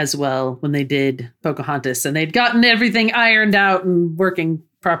down as well when they did Pocahontas, and they'd gotten everything ironed out and working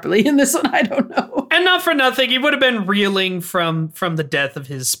properly in this one. I don't know. And not for nothing, he would have been reeling from the death of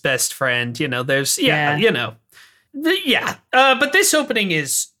his best friend. You know, there's, you know. But this opening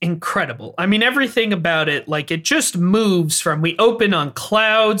is incredible. I mean, everything about it, like, it just moves from, we open on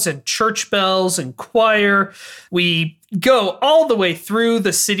clouds and church bells and choir. We go all the way through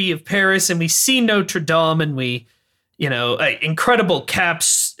the city of Paris and we see Notre Dame and we, you know, incredible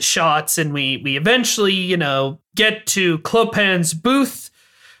caps shots. And we eventually, you know, get to Clopin's booth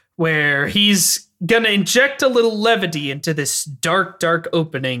where he's going to inject a little levity into this dark, dark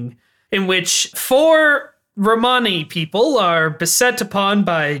opening in which four Romani people are beset upon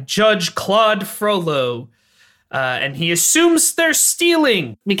by Judge Claude Frollo, and he assumes they're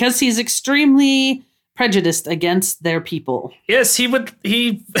stealing. Because he's extremely prejudiced against their people. Yes, he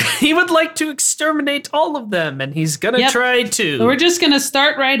would like to exterminate all of them, and he's gonna try to. So we're just gonna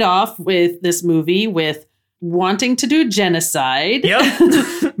start right off with this movie with wanting to do genocide,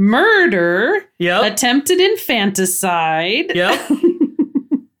 murder, attempted infanticide.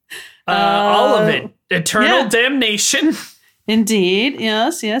 All of it. Eternal damnation. Indeed.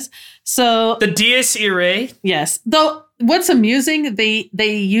 Yes. So the Dies Irae. Yes. Though what's amusing, they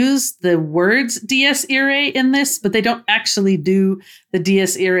use the words Dies Irae in this, but they don't actually do the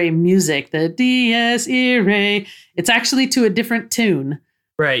Dies Irae music. The Dies Irae. It's actually to a different tune.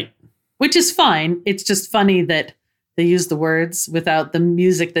 Right. Which is fine. It's just funny that they use the words without the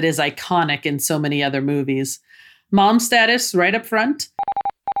music that is iconic in so many other movies. Mom status right up front.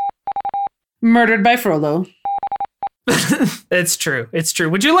 Murdered by Frollo. It's true.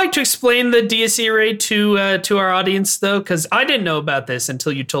 Would you like to explain the Dies Irae to our audience, though? Because I didn't know about this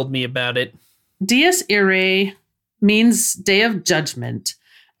until you told me about it. Dies Irae means Day of Judgment,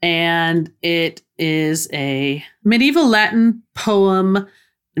 and it is a medieval Latin poem.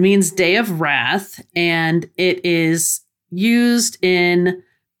 It means Day of Wrath, and it is used in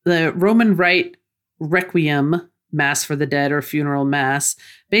the Roman Rite Requiem, Mass for the Dead or funeral mass.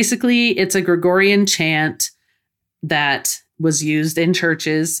 Basically, it's a Gregorian chant that was used in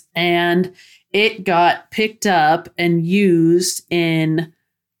churches, and it got picked up and used in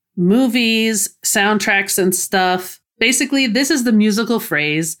movies, soundtracks, and stuff. Basically, this is the musical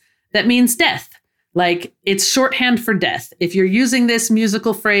phrase that means death. Like, it's shorthand for death. If you're using this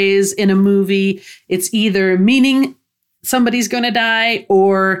musical phrase in a movie, it's either meaning somebody's going to die,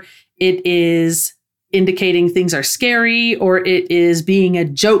 or it is indicating things are scary, or it is being a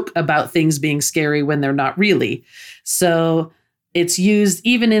joke about things being scary when they're not really. So it's used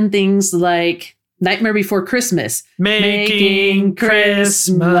even in things like Nightmare Before Christmas. Making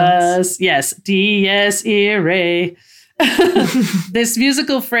Christmas. Yes, Dies Irae. This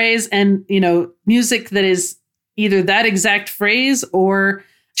musical phrase, and, you know, music that is either that exact phrase or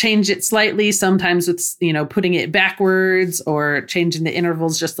change it slightly, sometimes with, you know, putting it backwards or changing the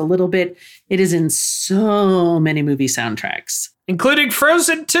intervals just a little bit. It is in so many movie soundtracks. Including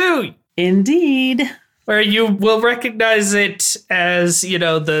Frozen 2. Indeed. Where you will recognize it as,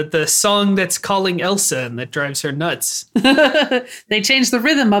 the song that's calling Elsa and that drives her nuts. They changed the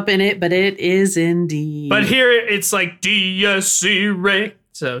rhythm up in it, but it is indeed. But here it's like DSC Ray.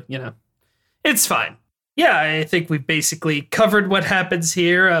 So, it's fine. Yeah, I think we've basically covered what happens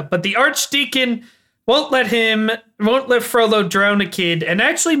here. But the Archdeacon won't let Frollo drown a kid, and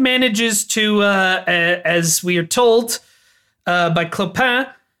actually manages to, as we are told by Clopin,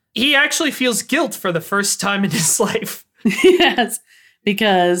 he actually feels guilt for the first time in his life. Yes,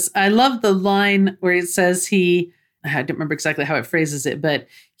 because I love the line where it says I don't remember exactly how it phrases it, but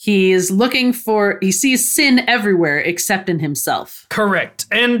he sees sin everywhere except in himself. Correct.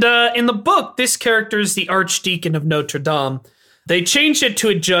 And in the book, this character is the Archdeacon of Notre Dame. They changed it to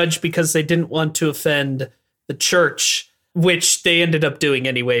a judge because they didn't want to offend the church, which they ended up doing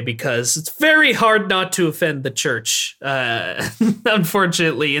anyway, because it's very hard not to offend the church,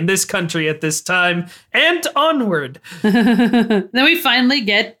 unfortunately, in this country at this time and onward. Then we finally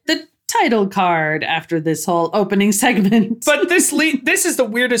get the title card after this whole opening segment. But this is the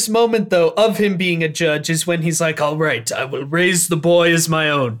weirdest moment, though, of him being a judge, is when he's like, all right, I will raise the boy as my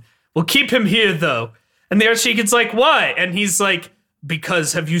own. We'll keep him here, though. And the Archdeacon's like, why? And he's like,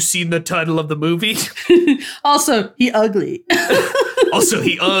 because have you seen the title of the movie? Also, he ugly.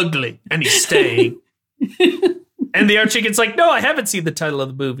 And he's staying. And the Archdeacon's like, no, I haven't seen the title of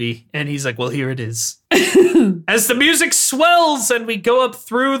the movie. And he's like, well, here it is. As the music swells and we go up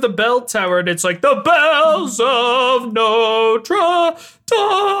through the bell tower, and it's like, the bells of Notre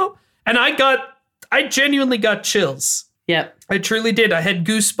Dame. And I genuinely got chills. Yep. I truly did. I had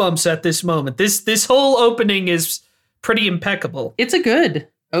goosebumps at this moment. This whole opening is pretty impeccable. It's a good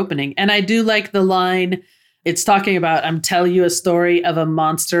opening. And I do like the line, it's talking about, I'm telling you a story of a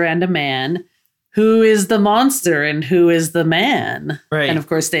monster and a man. Who is the monster and who is the man? Right. And of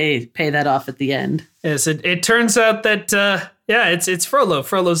course, they pay that off at the end. Yes, it turns out that, it's Frollo.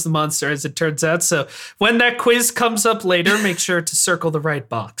 Frollo's the monster, as it turns out. So when that quiz comes up later, make sure to circle the right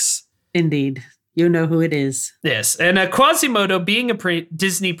box. Indeed. You know who it is. Yes. And Quasimodo, being a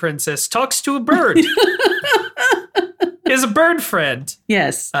Disney princess, talks to a bird. He has a bird friend.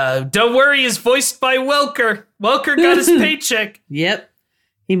 Yes. Don't worry, is voiced by Welker. Welker got his paycheck. Yep.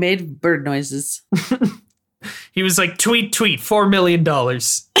 He made bird noises. He was like, tweet, $4 million.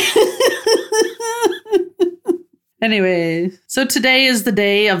 Anyway, so today is the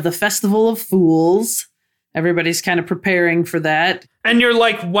day of the Festival of Fools. Everybody's kind of preparing for that. And you're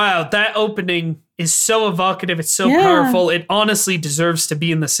like, wow, that opening is so evocative. It's so powerful. It honestly deserves to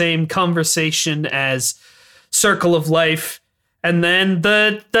be in the same conversation as Circle of Life. And then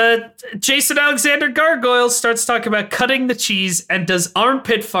the Jason Alexander Gargoyle starts talking about cutting the cheese and does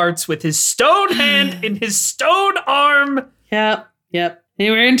armpit farts with his stone hand in his stone arm. Yep. They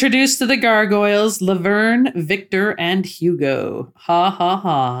were introduced to the gargoyles, Laverne, Victor, and Hugo. Ha ha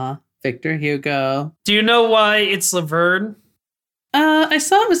ha. Victor, Hugo. Do you know why it's Laverne? I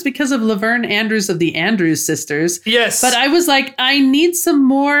saw it was because of Laverne Andrews of the Andrews Sisters. Yes. But I was like, I need some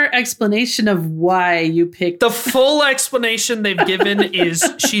more explanation of why you picked. The full explanation they've given is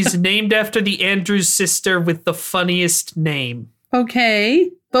she's named after the Andrews sister with the funniest name.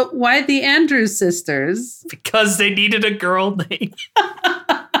 Okay. But why the Andrews Sisters? Because they needed a girl name.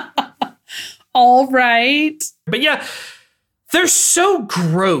 All right. But yeah, they're so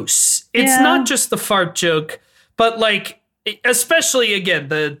gross. It's not just the fart joke, but like, especially again,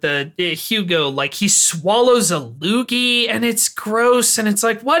 the Hugo, like he swallows a loogie and it's gross. And it's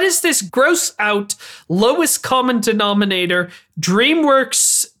like, what is this gross out lowest common denominator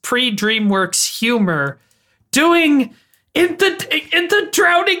DreamWorks, pre-DreamWorks humor doing in the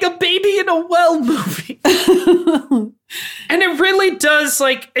drowning a baby in a well movie? And it really does,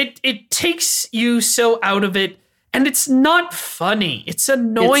 like, it takes you so out of it. And it's not funny. It's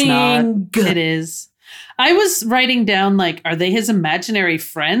annoying. It's not. It is. I was writing down, like, are they his imaginary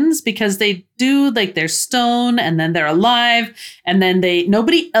friends? Because they do, like, they're stone and then they're alive. And then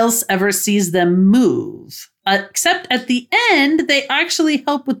nobody else ever sees them move. Except at the end, they actually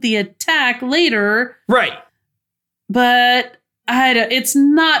help with the attack later. Right. But it's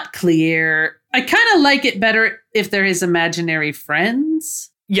not clear. I kind of like it better if they're his imaginary friends.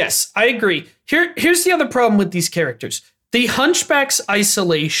 Yes, I agree. Here's the other problem with these characters. The Hunchback's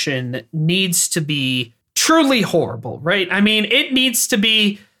isolation needs to be truly horrible, right? I mean, it needs to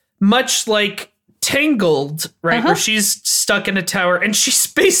be much like Tangled, right? Where she's stuck in a tower and she's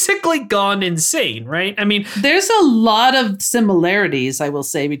basically gone insane, right? I mean, there's a lot of similarities, I will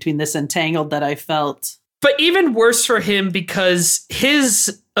say, between this and Tangled that I felt. But even worse for him because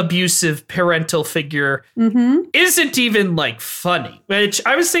his abusive parental figure isn't even like funny, which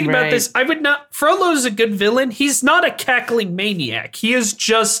I was thinking about this. I would not, Frollo's a good villain. He's not a cackling maniac. He is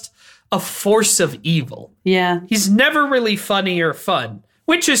just a force of evil. Yeah. He's never really funny or fun,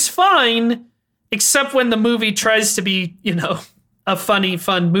 which is fine, except when the movie tries to be, a funny,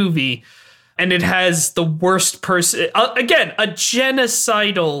 fun movie and it has the worst person, again, a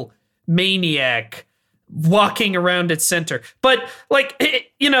genocidal maniac walking around its center. But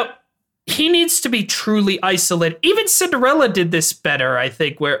he needs to be truly isolated. Even Cinderella did this better, I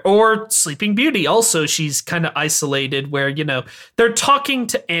think, or Sleeping Beauty also, she's kind of isolated where, they're talking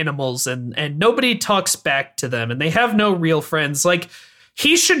to animals and nobody talks back to them and they have no real friends. Like,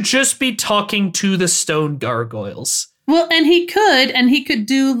 he should just be talking to the stone gargoyles. Well, and he could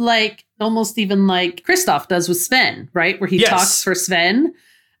do like almost even like Kristoff does with Sven, right? Where he talks for Sven.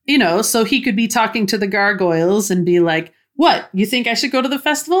 So he could be talking to the gargoyles and be like, what, you think I should go to the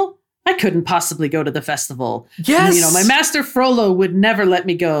festival? I couldn't possibly go to the festival. Yes. My master Frollo would never let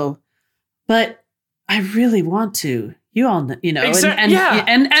me go, but I really want to. You all know,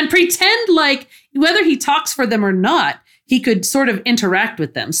 and pretend like whether he talks for them or not, he could sort of interact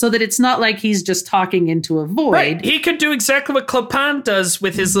with them so that it's not like he's just talking into a void. Right. He could do exactly what Clopin does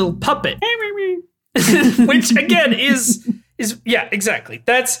with his little puppet, which again is exactly.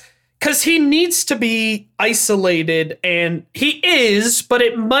 That's because he needs to be isolated, and he is, but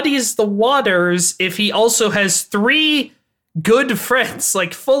it muddies the waters if he also has 3 good friends,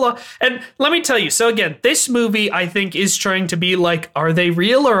 like full of. And let me tell you, so again, this movie I think is trying to be like, are they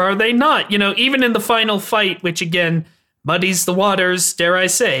real or are they not? Even in the final fight, which again muddies the waters, dare I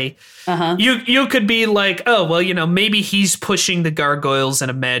say, you could be like, oh, well, maybe he's pushing the gargoyles and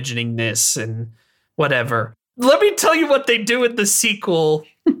imagining this and whatever. Let me tell you what they do in the sequel.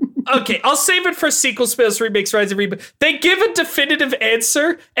 Okay, I'll save it for sequel, spin-offs, remakes, rise and reboot. They give a definitive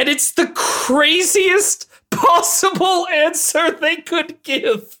answer, and it's the craziest possible answer they could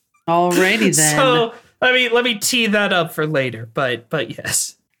give. Alrighty then. So let me tee that up for later. But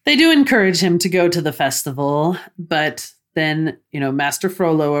yes. They do encourage him to go to the festival, but then, Master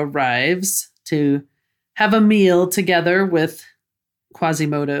Frollo arrives to have a meal together with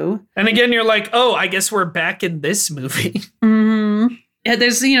Quasimodo. And again, you're like, oh, I guess we're back in this movie. Mm-hmm. Yeah,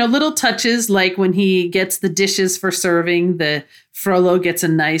 there's, little touches like when he gets the dishes for serving, the Frollo gets a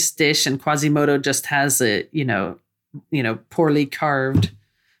nice dish and Quasimodo just has a, poorly carved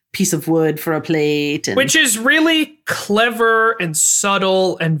piece of wood for a plate. Which is really clever and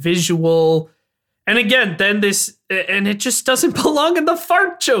subtle and visual. And again, then and it just doesn't belong in the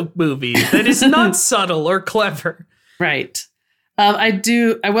fart joke movie. That is not subtle or clever. Right. I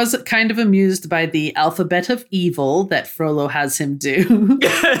was kind of amused by the alphabet of evil that Frollo has him do.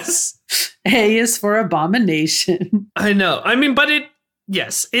 Yes. A is for abomination. I know. I mean, but it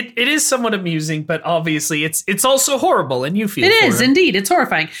is somewhat amusing, but obviously it's also horrible and you feel it is indeed. It's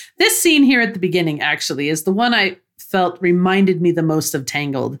horrifying. This scene here at the beginning actually is the one I felt reminded me the most of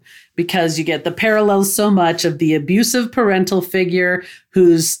Tangled, because you get the parallels so much of the abusive parental figure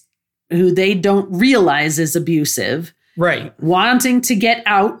who they don't realize is abusive. Right. Wanting to get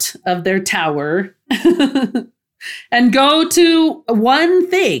out of their tower and go to one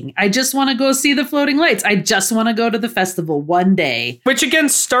thing. I just want to go see the floating lights. I just want to go to the festival one day. Which again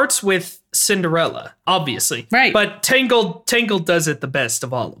starts with Cinderella, obviously. Right. But Tangled does it the best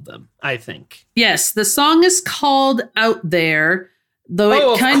of all of them, I think. Yes, the song is called Out There, though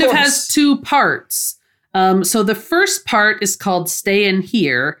it kind of has 2 parts. So the first part is called Stay in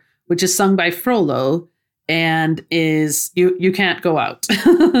Here, which is sung by Frollo. And is you can't go out.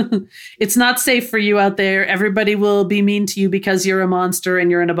 It's not safe for you out there. Everybody will be mean to you because you're a monster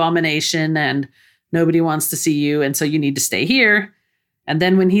and you're an abomination and nobody wants to see you. And so you need to stay here. And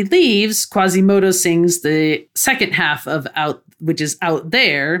then when he leaves, Quasimodo sings the second half of Out, which is Out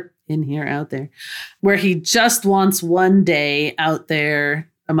There, in here, out there, where he just wants one day out there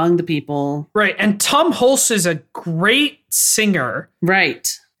among the people. Right. And Tom Hulce is a great singer.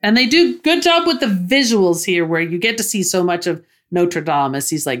 Right. And they do good job with the visuals here where you get to see so much of Notre Dame as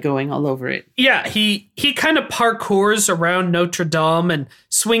he's like going all over it. Yeah, he kind of parkours around Notre Dame and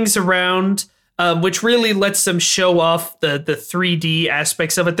swings around, which really lets them show off the 3D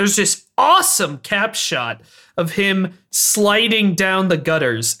aspects of it. There's this awesome cap shot of him sliding down the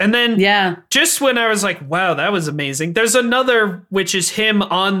gutters. And then just when I was like, wow, that was amazing. There's another, which is him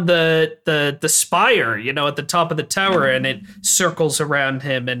on the spire, at the top of the tower, and it circles around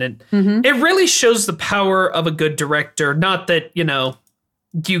him. And it really shows the power of a good director. Not that,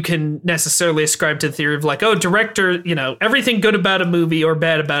 you can necessarily ascribe to the theory of like, oh, director, everything good about a movie or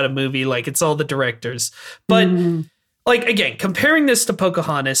bad about a movie, like it's all the directors. But like, again, comparing this to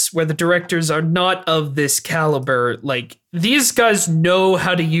Pocahontas, where the directors are not of this caliber, like these guys know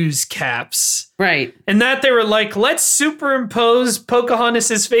how to use caps. Right. And that they were like, let's superimpose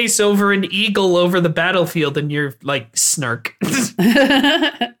Pocahontas's face over an eagle over the battlefield. And you're like, snark.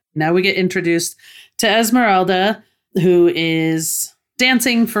 Now we get introduced to Esmeralda, who is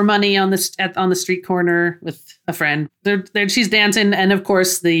dancing for money on the street corner with a friend. She's dancing, and of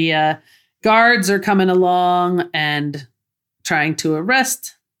course the guards are coming along and trying to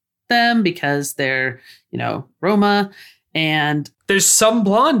arrest them because they're, Roma, and there's some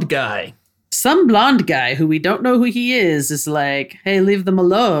blonde guy who we don't know who he is like, hey, leave them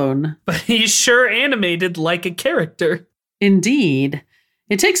alone. But he's sure animated like a character. Indeed.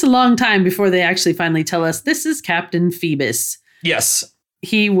 It takes a long time before they actually finally tell us this is Captain Phoebus. Yes.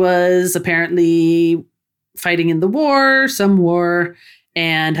 He was apparently fighting in the war, some war,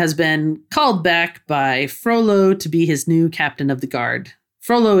 and has been called back by Frollo to be his new captain of the guard.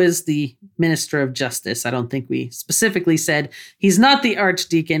 Frollo is the Minister of Justice. I don't think we specifically said he's not the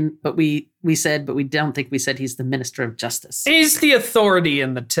Archdeacon, but we don't think we said he's the Minister of Justice. He's the authority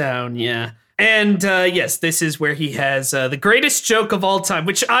in the town, yeah. And yes, this is where he has the greatest joke of all time,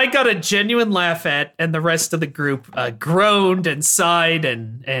 which I got a genuine laugh at, and the rest of the group groaned and sighed,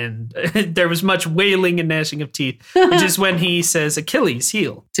 and there was much wailing and gnashing of teeth, which is when he says Achilles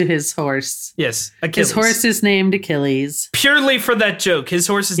heel. To his horse. Yes, Achilles. His horse is named Achilles. Purely for that joke. His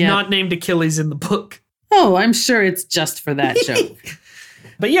horse is not named Achilles in the book. Oh, I'm sure it's just for that joke.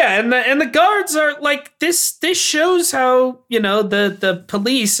 But yeah, and the guards are like this shows how, the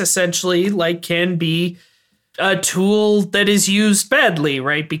police essentially like can be a tool that is used badly,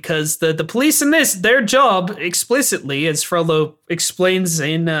 right? Because the police in this, their job explicitly, as Frollo explains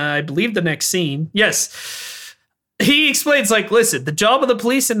in I believe the next scene. Yes. He explains like, listen, the job of the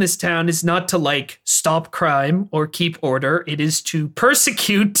police in this town is not to like stop crime or keep order. It is to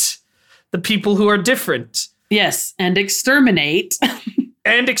persecute the people who are different. Yes, and exterminate.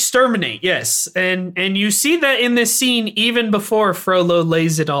 And exterminate, yes. And you see that in this scene even before Frollo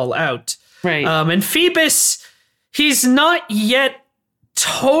lays it all out. Right. And Phoebus, he's not yet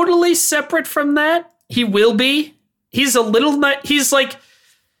totally separate from that. He will be. He's like,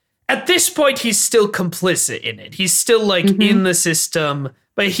 at this point, he's still complicit in it. He's still like in the system,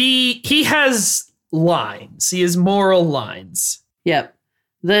 but he has lines. He has moral lines. Yep.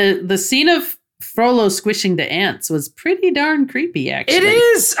 The scene of Frollo squishing the ants was pretty darn creepy, actually. It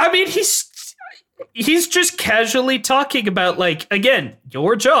is. I mean, he's just casually talking about, like, again,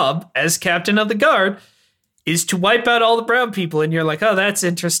 your job as captain of the guard is to wipe out all the brown people. And you're like, oh, that's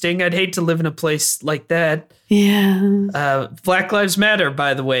interesting. I'd hate to live in a place like that. Yeah. Black Lives Matter,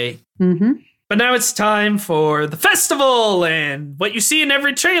 by the way. Mm-hmm. But now it's time for the festival and what you see in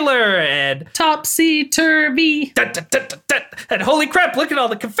every trailer and topsy-turvy. And holy crap, look at all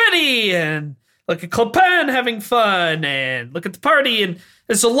the confetti and look at Clopin having fun and look at the party. And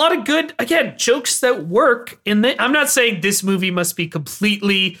there's a lot of good, again, jokes that work in the. I'm not saying this movie must be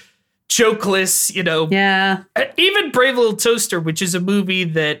completely jokeless, Yeah. Even Brave Little Toaster, which is a movie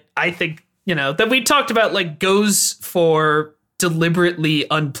that I think, that we talked about, like, goes for deliberately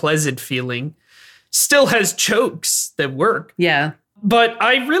unpleasant feeling, still has jokes that work. Yeah. But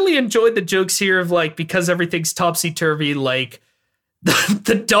I really enjoyed the jokes here of, like, because everything's topsy-turvy, like,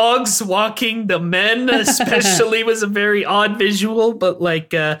 the dogs walking the men especially was a very odd visual, but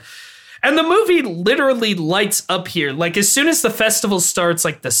like, and the movie literally lights up here. Like as soon as the festival starts,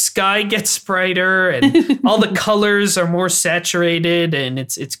 like the sky gets brighter and all the colors are more saturated and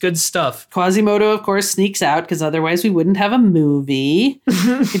it's good stuff. Quasimodo, of course, sneaks out because otherwise we wouldn't have a movie.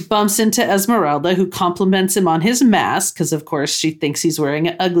 He bumps into Esmeralda, who compliments him on his mask because, of course, she thinks he's wearing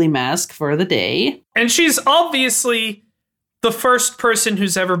an ugly mask for the day. And she's obviously the first person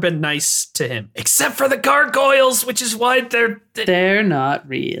who's ever been nice to him, except for the gargoyles, which is why they're not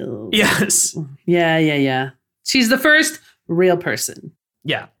real. Yes. Yeah. She's the first real person.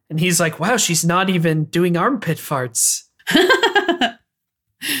 Yeah. And he's like, wow, she's not even doing armpit farts.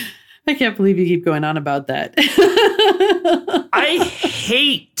 I can't believe you keep going on about that. I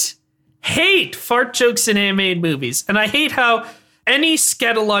hate fart jokes in animated movies. And I hate how any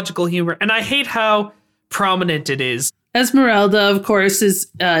scatological humor, and I hate how prominent it is. Esmeralda, of course,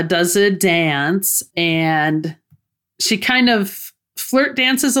 does a dance, and she kind of flirt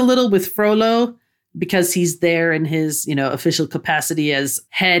dances a little with Frollo because he's there in his, official capacity as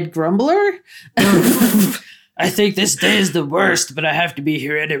head grumbler. I think this day is the worst, but I have to be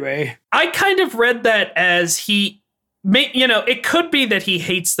here anyway. I kind of read that as he it could be that he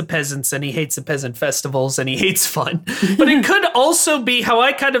hates the peasants and he hates the peasant festivals and he hates fun. But it could also be how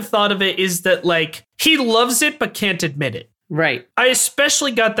I kind of thought of it is that, like, he loves it but can't admit it. Right. I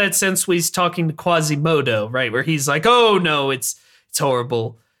especially got that sense when he's talking to Quasimodo, right? Where he's like, oh, no, it's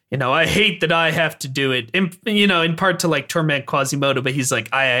horrible. I hate that I have to do it. And, in part to, like, torment Quasimodo. But he's like,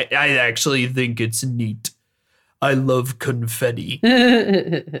 I actually think it's neat. I love confetti.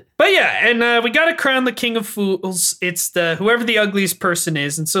 But yeah, and we got to crown the King of Fools. It's whoever the ugliest person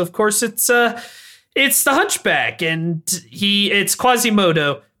is. And so, of course, it's the Hunchback. And it's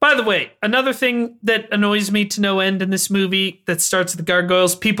Quasimodo. By the way, another thing that annoys me to no end in this movie that starts with the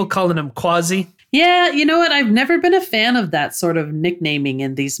gargoyles, people calling him Quasi. Yeah, you know what? I've never been a fan of that sort of nicknaming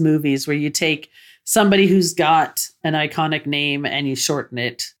in these movies where you take somebody who's got an iconic name and you shorten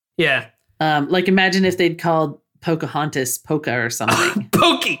it. Yeah. Like imagine if they'd called Pocahontas Polka or something.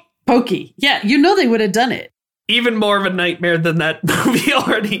 Pokey. Yeah, they would have done it. Even more of a nightmare than that movie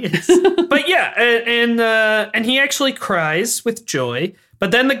already is. But yeah, and he actually cries with joy.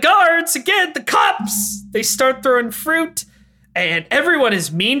 But then the guards, again, the cops, they start throwing fruit. And everyone is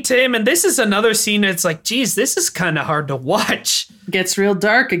mean to him. And this is another scene that's like, geez, this is kind of hard to watch. Gets real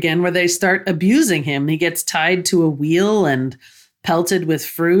dark again where they start abusing him. He gets tied to a wheel and pelted with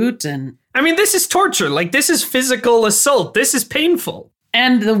fruit. And I mean, this is torture. Like, this is physical assault. This is painful.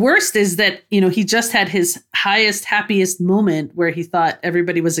 And the worst is that, he just had his highest, happiest moment where he thought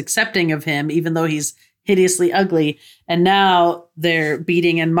everybody was accepting of him, even though he's hideously ugly. And now they're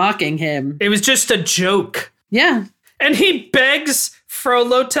beating and mocking him. It was just a joke. Yeah. And he begs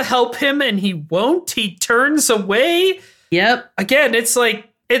Frollo to help him and he won't. He turns away. Yep. Again, it's like,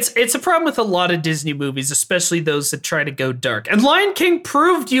 it's a problem with a lot of Disney movies, especially those that try to go dark. And Lion King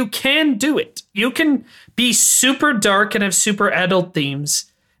proved you can do it. You can be super dark and have super adult themes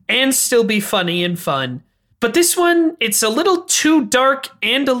and still be funny and fun. But this one, it's a little too dark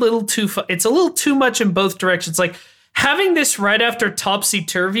and a little too fun. It's a little too much in both directions. Like, having this right after Topsy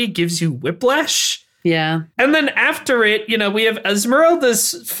Turvy gives you whiplash. Yeah. And then after it, we have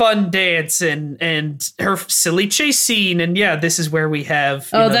Esmeralda's fun dance and her silly chase scene. And yeah, this is where we have.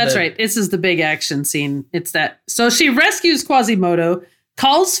 That's right. This is the big action scene. It's that. So she rescues Quasimodo,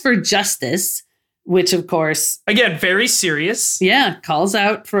 calls for justice, which of course. Again, very serious. Yeah. Calls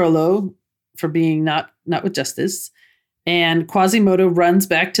out Frollo for being not with justice. And Quasimodo runs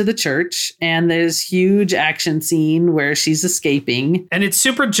back to the church. And there's huge action scene where she's escaping. And it's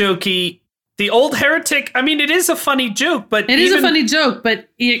super jokey. The old heretic, I mean, it is a funny joke, but it is a funny joke. But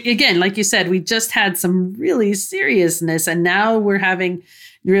again, like you said, we just had some really seriousness and now we're having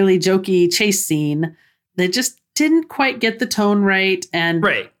really jokey chase scene that just didn't quite get the tone right. And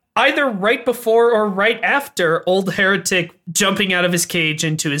right. Either right before or right after old heretic jumping out of his cage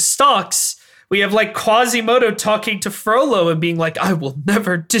into his stocks, we have like Quasimodo talking to Frollo and being like, I will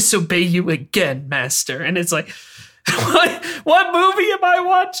never disobey you again, master. And it's like, what movie am I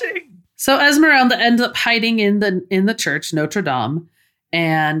watching? So Esmeralda ends up hiding in the church, Notre Dame,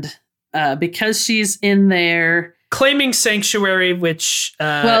 and because she's in there... claiming sanctuary, which...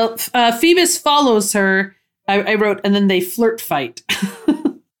 Phoebus follows her, I wrote, and then they flirt fight.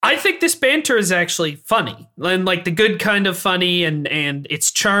 I think this banter is actually funny, and like the good kind of funny, and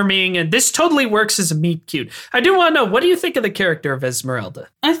it's charming, and this totally works as a meet cute. I do want to know, what do you think of the character of Esmeralda?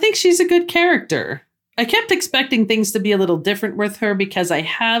 I think she's a good character. I kept expecting things to be a little different with her because I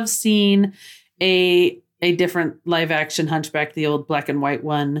have seen a different live action Hunchback, the old black and white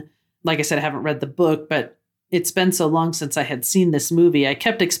one. Like I said, I haven't read the book, but it's been so long since I had seen this movie. I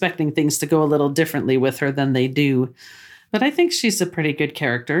kept expecting things to go a little differently with her than they do. But I think she's a pretty good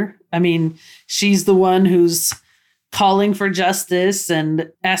character. I mean, she's the one who's calling for justice and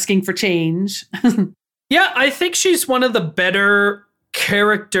asking for change. Yeah, I think she's one of the better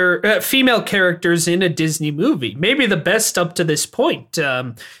female characters in a Disney movie, maybe the best up to this point.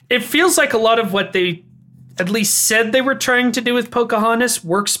 It feels like a lot of what they at least said they were trying to do with Pocahontas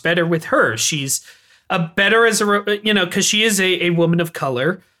works better with her. She's better as because she is a woman of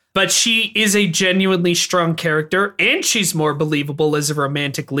color, but she is a genuinely strong character and she's more believable as a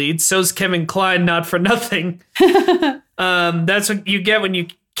romantic lead. So's Kevin Kline, not for nothing. That's what you get when you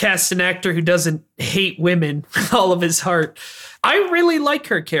cast an actor who doesn't hate women with all of his heart. I really like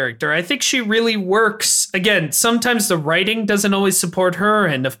her character. I think she really works. Again, sometimes the writing doesn't always support her.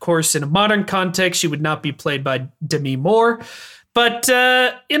 And of course, in a modern context, she would not be played by Demi Moore. But,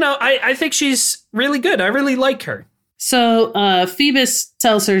 I think she's really good. I really like her. So Phoebus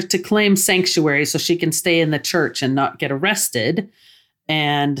tells her to claim sanctuary so she can stay in the church and not get arrested.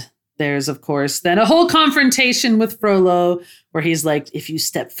 And there's, of course, then a whole confrontation with Frollo where he's like, if you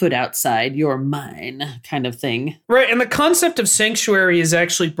step foot outside, you're mine, kind of thing. Right, and the concept of sanctuary is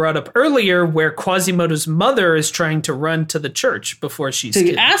actually brought up earlier where Quasimodo's mother is trying to run to the church before she's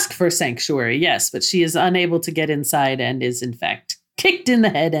killed. Ask for sanctuary, yes, but she is unable to get inside and is, in fact, kicked in the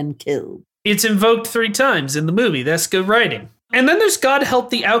head and killed. It's invoked 3 times in the movie. That's good writing. And then there's God Help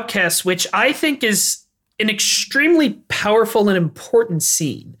the Outcasts, which I think is an extremely powerful and important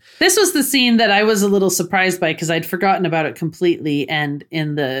scene. This was the scene that I was a little surprised by because I'd forgotten about it completely. And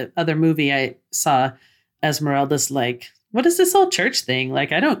in the other movie, I saw Esmeralda's like, what is this whole church thing?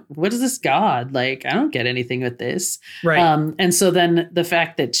 Like, what is this God? Like, I don't get anything with this. Right. And so then the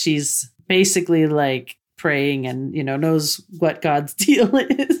fact that she's basically like praying and, knows what God's deal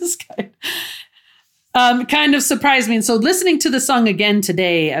is kind of surprised me. And so listening to the song again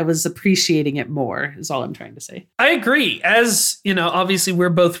today, I was appreciating it more, is all I'm trying to say. I agree. As, obviously we're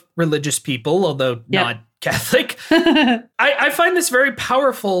both religious people, although not Catholic. I find this very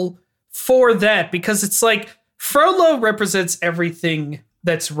powerful for that because it's like Frollo represents everything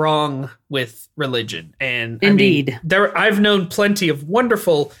that's wrong with religion. And indeed, I've known plenty of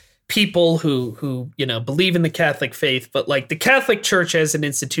wonderful people who believe in the Catholic faith, but like the Catholic Church as an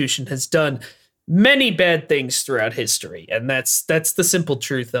institution has done many bad things throughout history. And that's the simple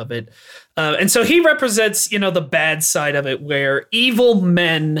truth of it. And so he represents, the bad side of it where evil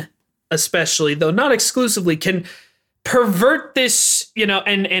men, especially, though not exclusively, can pervert this,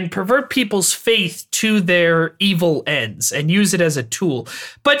 and pervert people's faith to their evil ends and use it as a tool.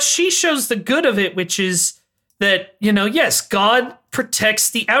 But she shows the good of it, which is that, yes, God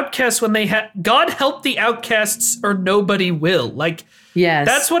protects the outcasts when God help the outcasts or nobody will. Like, yes,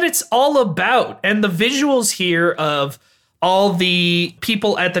 that's what it's all about. And the visuals here of all the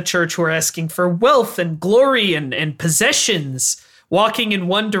people at the church who are asking for wealth and glory and possessions, walking in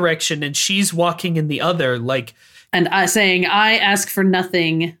one direction and she's walking in the other. Like, and saying, I ask for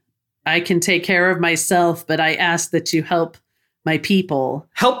nothing. I can take care of myself, but I ask that you help my people.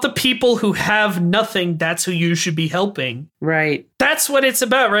 Help the people who have nothing. That's who you should be helping. Right. That's what it's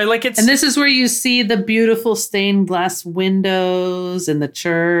about, right? Like and this is where you see the beautiful stained glass windows in the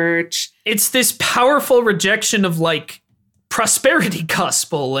church. It's this powerful rejection of like prosperity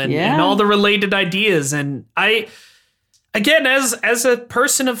gospel and all the related ideas. And again, as a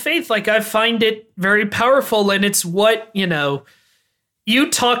person of faith, like I find it very powerful, and it's what,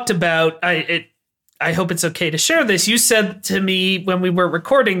 you talked about. I hope it's okay to share this. You said to me when we were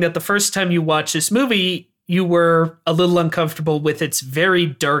recording that the first time you watched this movie, you were a little uncomfortable with its very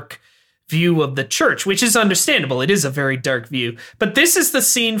dark view of the church, which is understandable. It is a very dark view. But this is the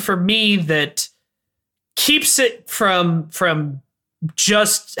scene for me that keeps it from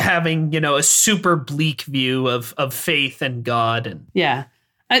just having, a super bleak view of faith and God. And yeah,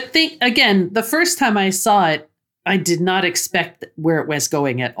 I think, again, the first time I saw it, I did not expect where it was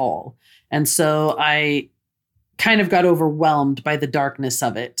going at all. And so I kind of got overwhelmed by the darkness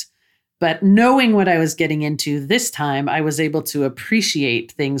of it. But knowing what I was getting into this time, I was able to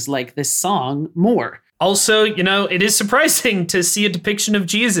appreciate things like this song more. Also, it is surprising to see a depiction of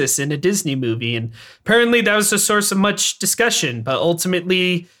Jesus in a Disney movie. And apparently that was a source of much discussion. But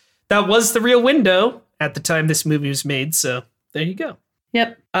ultimately, that was the real window at the time this movie was made. So there you go.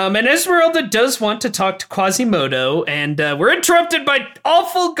 Yep. And Esmeralda does want to talk to Quasimodo, and we're interrupted by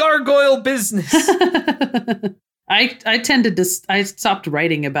awful gargoyle business. I stopped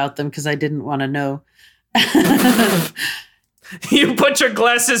writing about them because I didn't want to know. You put your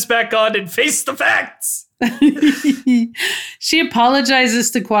glasses back on and face the facts. She apologizes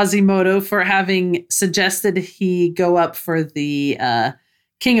to Quasimodo for having suggested he go up for the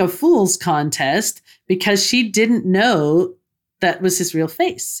King of Fools contest because she didn't know that was his real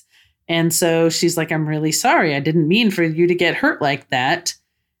face. And so she's like, I'm really sorry. I didn't mean for you to get hurt like that.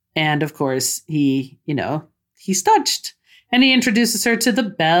 And of course, he's touched. And he introduces her to the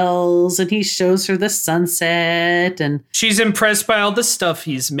bells and he shows her the sunset. And she's impressed by all the stuff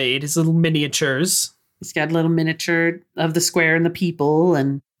he's made, his little miniatures. He's got a little miniature of the square and the people.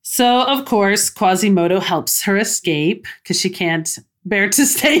 And so, of course, Quasimodo helps her escape because she can't bear to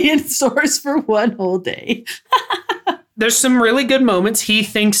stay indoors for one whole day. There's some really good moments. He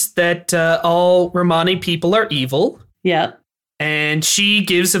thinks that all Romani people are evil. Yeah. And she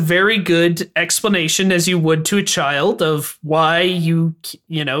gives a very good explanation, as you would to a child, of why you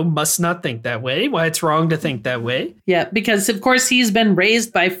must not think that way, why it's wrong to think that way. Yeah, because, of course, he's been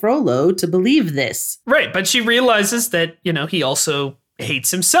raised by Frollo to believe this. Right, but she realizes that, he also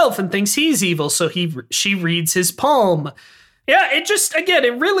hates himself and thinks he's evil, so she reads his palm. Yeah, it just, again,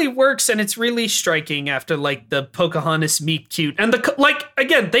 it really works, and it's really striking after, like, the Pocahontas meet cute. And,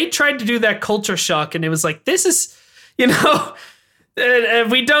 again, they tried to do that culture shock, and it was like, this is, we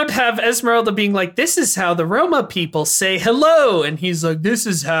don't have Esmeralda being like, this is how the Roma people say hello. And he's like, this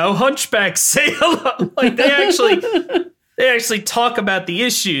is how hunchbacks say hello. Like, they actually talk about the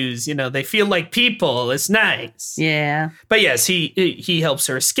issues. They feel like people. It's nice. Yeah. But yes, he helps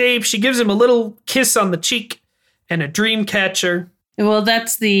her escape. She gives him a little kiss on the cheek and a dream catcher. Well,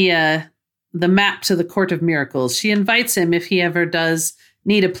 that's the map to the Court of Miracles. She invites him, if he ever does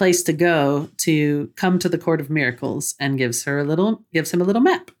need a place to go, to come to the Court of Miracles, and gives him a little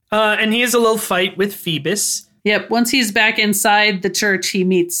map. And he has a little fight with Phoebus. Yep. Once he's back inside the church, he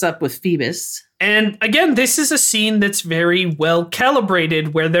meets up with Phoebus. And again, this is a scene that's very well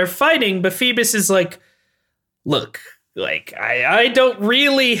calibrated where they're fighting, but Phoebus is like, look, like, I don't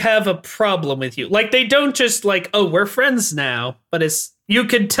really have a problem with you. Like, they don't just like, oh, we're friends now. But you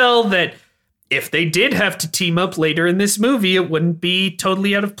could tell that if they did have to team up later in this movie, it wouldn't be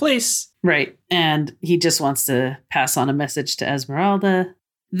totally out of place. Right. And he just wants to pass on a message to Esmeralda.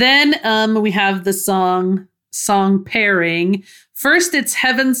 Then we have the song pairing. First, it's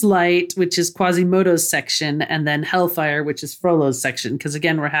Heaven's Light, which is Quasimodo's section, and then Hellfire, which is Frollo's section. Because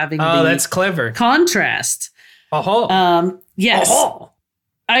again, we're having that's clever contrast. Yes.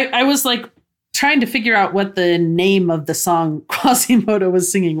 I was like trying to figure out what the name of the song Quasimodo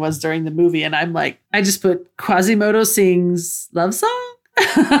was singing was during the movie. And I'm like, I just put Quasimodo sings love song.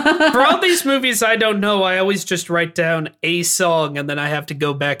 For all these movies I don't know, I always just write down a song and then I have to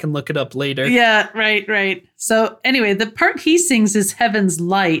go back and look it up later. Yeah, right. So anyway, the part he sings is Heaven's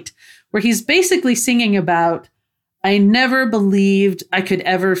Light, where he's basically singing about, I never believed I could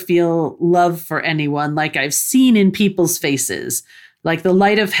ever feel love for anyone like I've seen in people's faces. Like the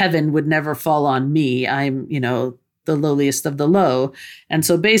light of heaven would never fall on me. I'm, the lowliest of the low. And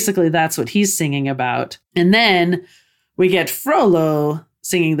so basically that's what he's singing about. And then we get Frollo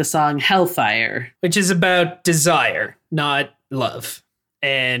singing the song Hellfire, which is about desire, not love.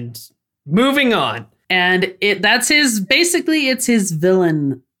 And moving on. And it's his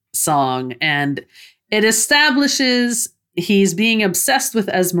villain song. And it establishes he's being obsessed with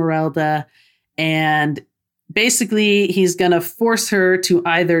Esmeralda, and basically he's going to force her to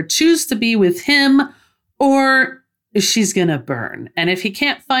either choose to be with him or she's going to burn. And if he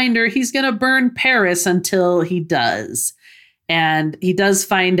can't find her, he's going to burn Paris until he does. And he does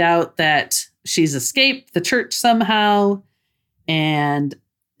find out that she's escaped the church somehow. And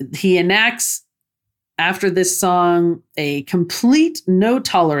he enacts, after this song, a complete no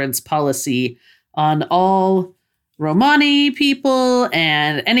tolerance policy on all Romani people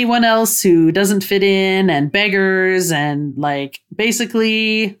and anyone else who doesn't fit in, and beggars, and like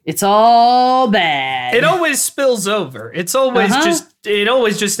basically it's all bad. It always spills over. It's always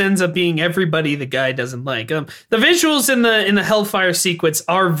just ends up being everybody the guy doesn't like. The visuals in the Hellfire sequence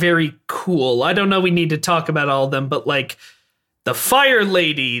are very cool. I don't know we need to talk about all of them, but like the fire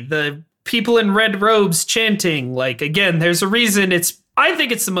lady, the people in red robes chanting, like again, there's a reason I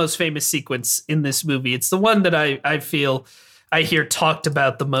think it's the most famous sequence in this movie. It's the one that I feel I hear talked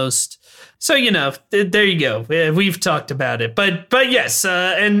about the most. So, there you go. We've talked about it. But yes,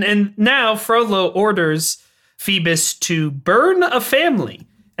 and now Frollo orders Phoebus to burn a family.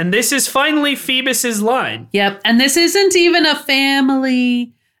 And this is finally Phoebus's line. Yep. And this isn't even a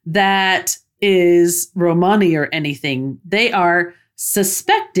family that is Romani or anything. They are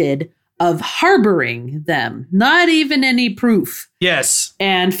suspected of harboring them. Not even any proof. Yes.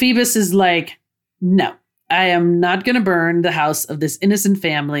 And Phoebus is like, no, I am not going to burn the house of this innocent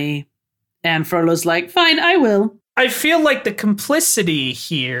family. And Frollo's like, fine, I will. I feel like the complicity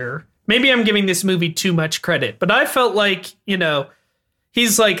here, maybe I'm giving this movie too much credit, but I felt like,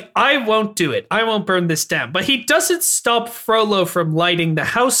 he's like, I won't do it. I won't burn this down. But he doesn't stop Frollo from lighting the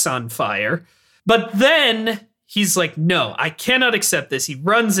house on fire. But then he's like, no, I cannot accept this. He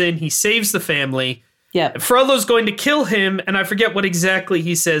runs in, he saves the family. Yeah. Frollo's going to kill him, and I forget what exactly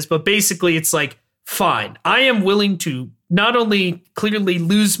he says, but basically it's like, fine, I am willing to not only clearly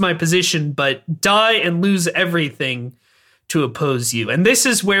lose my position, but die and lose everything to oppose you. And this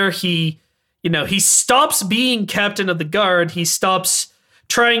is where he stops being captain of the guard. He stops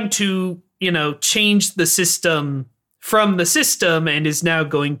trying to, change the system from the system, and is now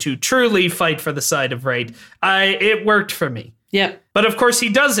going to truly fight for the side of right. It worked for me. Yep. But of course he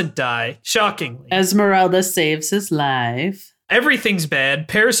doesn't die, shockingly. Esmeralda saves his life. Everything's bad.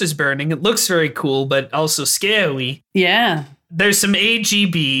 Paris is burning. It looks very cool, but also scary. Yeah. There's some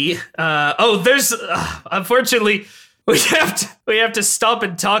AGB. Unfortunately, we have to stop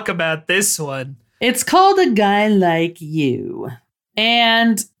and talk about this one. It's called A Guy Like You.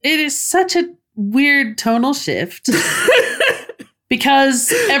 And it is such a weird tonal shift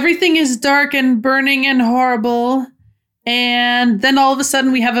because everything is dark and burning and horrible. And then all of a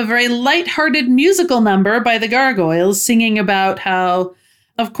sudden we have a very lighthearted musical number by the Gargoyles singing about how,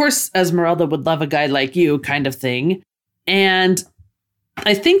 of course, Esmeralda would love a guy like you kind of thing. And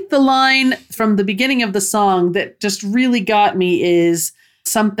I think the line from the beginning of the song that just really got me is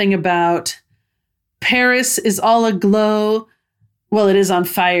something about Paris is all aglow. Well, it is on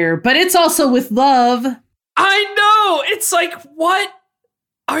fire, but it's also with love. I know. It's like, what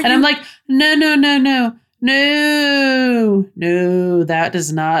are you? And I'm like, no, that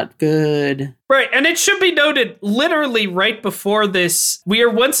is not good. Right. And it should be noted, literally right before this, we are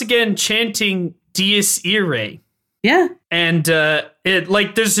once again chanting Dies Irae. Yeah. And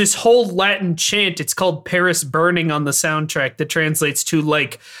there's this whole Latin chant. It's called Paris Burning on the soundtrack that translates to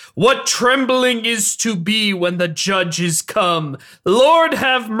like, what trembling is to be when the judges come. Lord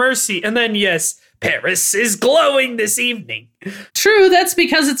have mercy. And then, yes, Paris is glowing this evening. True, that's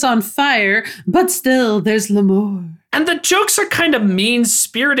because it's on fire, but still, there's l'amour. And the jokes are kind of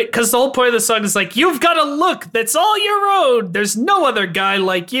mean-spirited, because the whole point of the song is like, you've got a look that's all your own. There's no other guy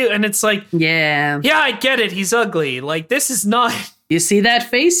like you. And it's like, yeah, I get it. He's ugly. Like, this is not... You see that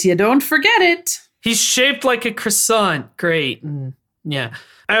face? You don't forget it. He's shaped like a croissant. Great. Yeah.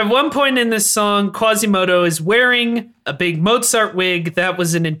 At one point in this song, Quasimodo is wearing a big Mozart wig. That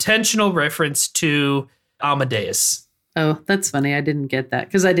was an intentional reference to Amadeus. Oh, that's funny. I didn't get that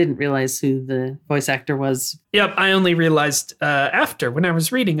because I didn't realize who the voice actor was. Yep, I only realized after when I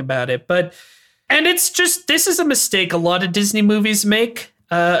was reading about it. And it's just, this is a mistake a lot of Disney movies make,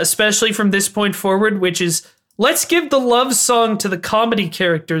 especially from this point forward, which is, let's give the love song to the comedy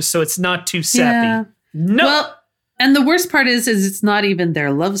characters so it's not too sappy. Yeah. No. Well, and the worst part is it's not even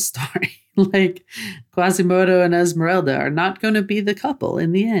their love story. Like, Quasimodo and Esmeralda are not going to be the couple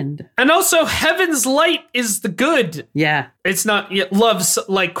in the end. And also, Heaven's Light is the good. Yeah. It's not, loves,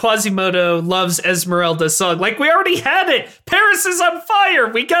 like Quasimodo loves Esmeralda's song. Like, we already had it. Paris is on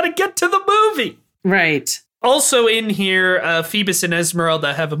fire. We got to get to the movie. Right. Also in here, Phoebus and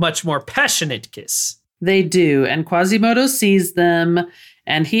Esmeralda have a much more passionate kiss. They do. And Quasimodo sees them,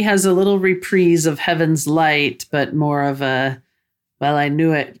 and he has a little reprise of Heaven's Light, but more of a, well, I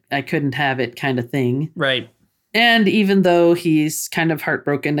knew it, I couldn't have it kind of thing. Right. And even though he's kind of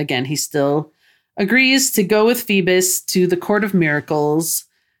heartbroken, again, he still agrees to go with Phoebus to the Court of Miracles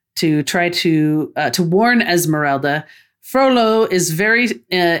to try to warn Esmeralda. Frollo is very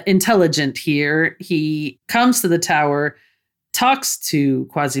intelligent here. He comes to the tower, talks to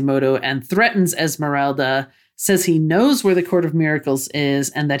Quasimodo, and threatens Esmeralda, says he knows where the Court of Miracles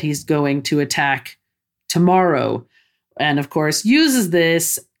is and that he's going to attack tomorrow. And of course, uses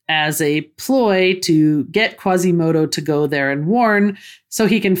this as a ploy to get Quasimodo to go there and warn so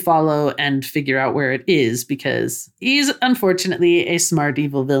he can follow and figure out where it is, because he's unfortunately a smart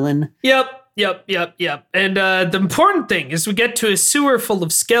evil villain. Yep. And the important thing is we get to a sewer full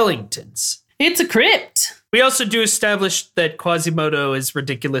of skeletons. It's a crypt. We also do establish that Quasimodo is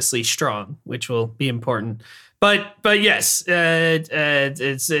ridiculously strong, which will be important. But yes,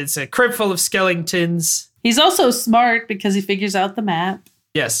 it's a crypt full of skeletons. He's also smart because he figures out the map.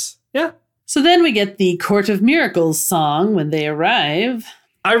 Yes. Yeah. So then we get the Court of Miracles song when they arrive.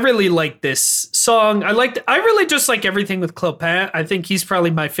 I really like this song. I really just like everything with Clopin. I think he's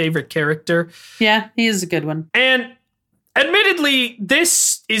probably my favorite character. Yeah, he is a good one. And admittedly,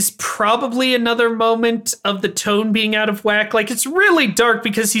 this is probably another moment of the tone being out of whack. Like, it's really dark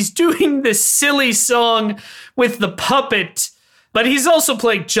because he's doing this silly song with the puppet, but he's also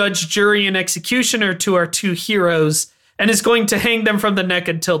playing judge, jury, and executioner to our two heroes and is going to hang them from the neck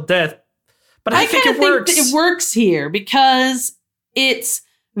until death. But I think it works. It works here because it's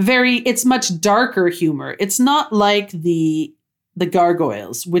much darker humor. It's not like the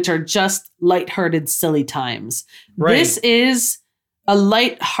Gargoyles, which are just lighthearted, silly times. Right. This is a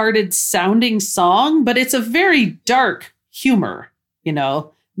lighthearted sounding song, but it's a very dark humor,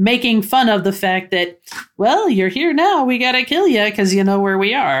 making fun of the fact that, well, you're here now, we gotta kill you because you know where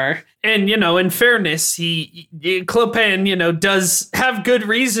we are. And, in fairness, Clopin, does have good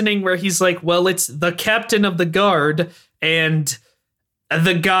reasoning where he's like, well, it's the captain of the guard and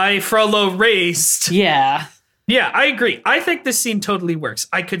the guy Frollo raised. Yeah. Yeah, I agree. I think this scene totally works.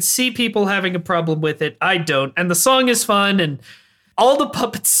 I could see people having a problem with it. I don't. And the song is fun and all the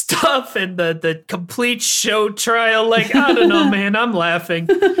puppet stuff and the complete show trial. Like, I don't know, man, I'm laughing.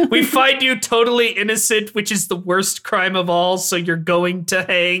 We find you totally innocent, which is the worst crime of all. So you're going to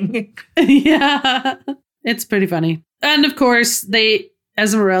hang. Yeah, it's pretty funny. And of course, they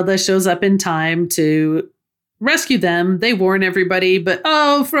Esmeralda shows up in time to rescue them. They warn everybody, but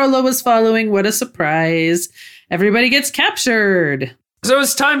Frollo was following. What a surprise. Everybody gets captured. So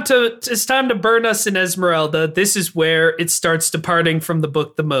it's time to burn us in Esmeralda. This is where it starts departing from the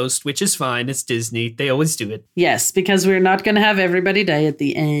book the most, which is fine. It's Disney. They always do it. Yes, because we're not going to have everybody die at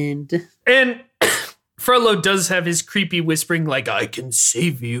the end. And Frollo does have his creepy whispering like, I can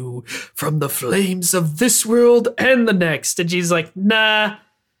save you from the flames of this world and the next. And she's like, nah,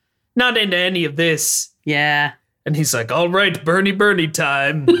 not into any of this. Yeah. And he's like, all right, Bernie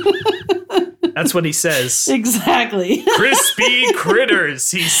time. That's what he says. Exactly. Crispy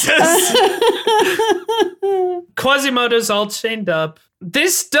critters, he says. Quasimodo's all chained up.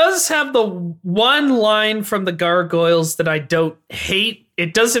 This does have the one line from the gargoyles that I don't hate.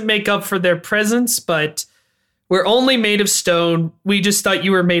 It doesn't make up for their presence, but we're only made of stone. We just thought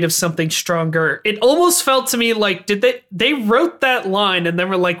you were made of something stronger. It almost felt to me like they wrote that line and then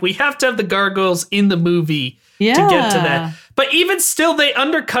were like, we have to have the gargoyles in the movie to get to that. But even still, they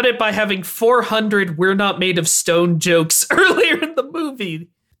undercut it by having 400 we're not made of stone jokes earlier in the movie.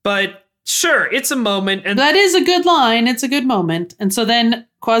 But sure, it's a moment. And that is a good line. It's a good moment. And so then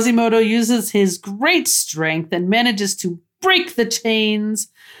Quasimodo uses his great strength and manages to break the chains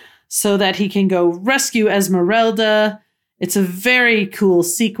so that he can go rescue Esmeralda. It's a very cool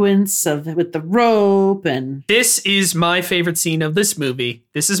sequence with the rope. And this is my favorite scene of this movie.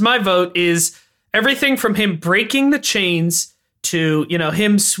 This is my vote, is everything from him breaking the chains to,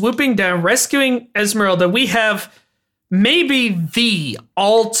 him swooping down, rescuing Esmeralda. We have maybe the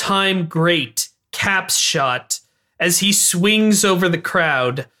all-time great Caps shot as he swings over the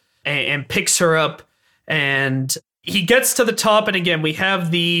crowd and picks her up. And he gets to the top. And again, we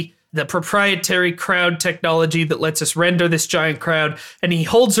have the proprietary crowd technology that lets us render this giant crowd. And he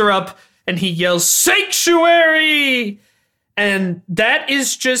holds her up and he yells, "Sanctuary!" And that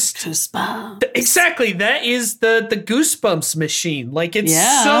is just goosebumps. Exactly. That is the goosebumps machine. Like, it's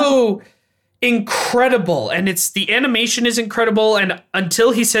so incredible. And the animation is incredible. And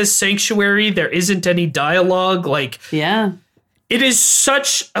until he says sanctuary, there isn't any dialogue. Like, it is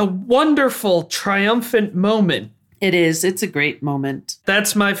such a wonderful, triumphant moment. It is. It's a great moment.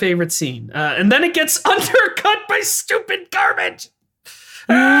 That's my favorite scene. And then it gets undercut by stupid garbage.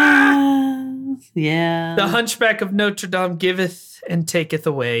 Yeah. The Hunchback of Notre Dame giveth and taketh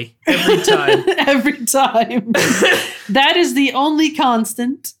away every time. Every time. That is the only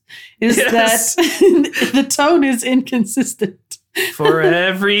constant, is that the tone is inconsistent. For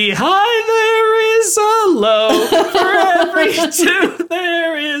every high there is a low. For every two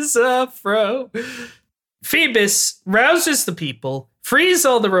there is a fro. Phoebus rouses the people, frees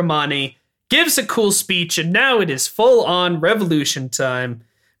all the Romani, gives a cool speech, and now it is full-on revolution time.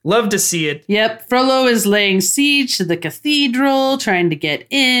 Love to see it. Yep, Frollo is laying siege to the cathedral, trying to get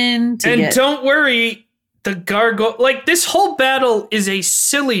in. Don't worry, the gargoyle... Like, this whole battle is a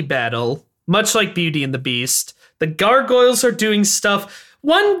silly battle, much like Beauty and the Beast. The gargoyles are doing stuff.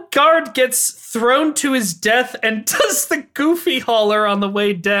 One guard gets thrown to his death and does the goofy holler on the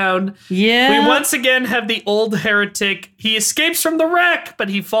way down. Yeah. We once again have the old heretic. He escapes from the rack, but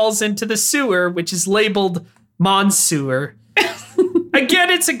he falls into the sewer, which is labeled Monsewer. Again,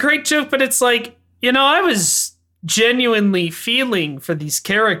 it's a great joke, but it's like, I was genuinely feeling for these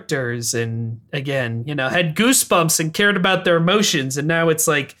characters and, again, had goosebumps and cared about their emotions. And now it's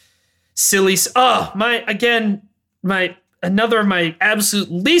like silly. Another of my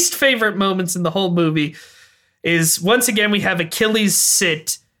absolute least favorite moments in the whole movie is, once again, we have Achilles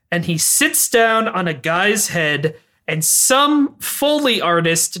sit, and he sits down on a guy's head, and some Foley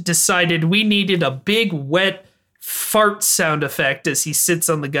artist decided we needed a big, wet fart sound effect as he sits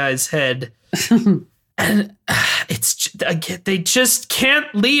on the guy's head. And they just can't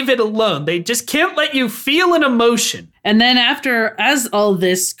leave it alone. They just can't let you feel an emotion. And then as all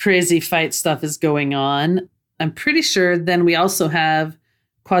this crazy fight stuff is going on, I'm pretty sure then we also have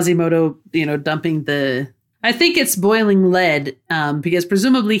Quasimodo, dumping I think it's boiling lead, because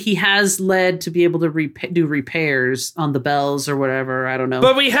presumably he has lead to be able to do repairs on the bells or whatever. I don't know.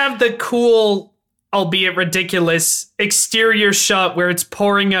 But we have the cool, albeit ridiculous, exterior shot where it's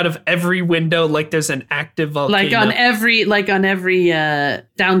pouring out of every window like there's an active volcano. Like on every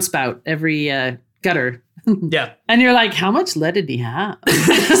downspout, every gutter. Yeah. And you're like, how much lead did he have?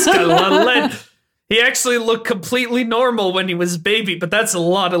 He's got a lot of lead. He actually looked completely normal when he was a baby, but that's a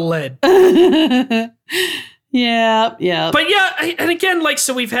lot of lead. Yeah. But and again,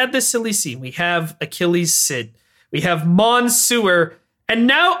 so we've had this silly scene. We have Achilles sit. We have Monsewer. And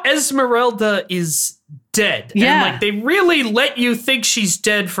now Esmeralda is dead. Yeah. And they really let you think she's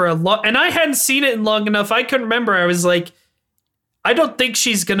dead for a long... And I hadn't seen it in long enough. I couldn't remember. I was like, I don't think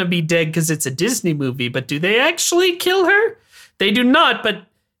she's going to be dead because it's a Disney movie, but do they actually kill her? They do not, but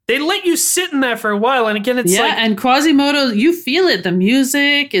they let you sit in that for a while. And again, it's like... Yeah, and Quasimodo, you feel it. The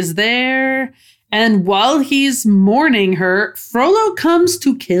music is there. And while he's mourning her, Frollo comes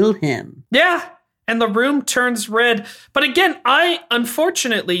to kill him. Yeah, and the room turns red. But again,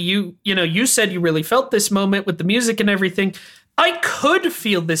 unfortunately, you said you really felt this moment with the music and everything. I could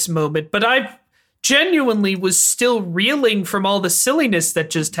feel this moment, but I genuinely was still reeling from all the silliness that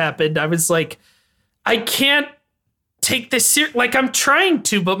just happened. I was like, I can't take this serious. Like, I'm trying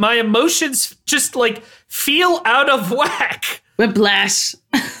to, but my emotions just like feel out of whack. Whiplash.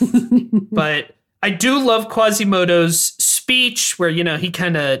 But I do love Quasimodo's speech where, he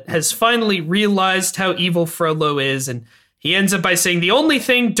kind of has finally realized how evil Frollo is. And he ends up by saying, the only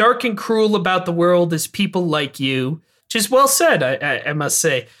thing dark and cruel about the world is people like you, which is well said, I must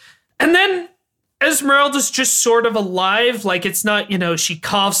say. And then Esmeralda's just sort of alive. Like, it's not, she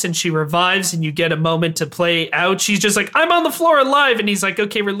coughs and she revives and you get a moment to play out. She's just like, I'm on the floor alive. And he's like,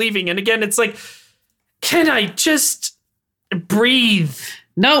 okay, we're leaving. And again, it's like, can I just breathe?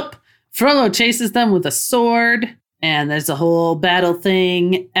 Nope. Frollo chases them with a sword and there's a whole battle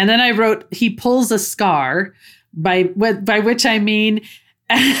thing. And then I wrote, he pulls a scar, by which I mean,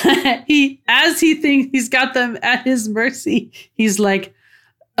 as he thinks he's got them at his mercy, he's like,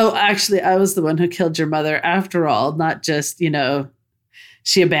 oh, actually, I was the one who killed your mother after all, not just,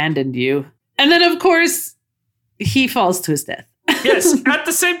 she abandoned you. And then, of course, he falls to his death. Yes. At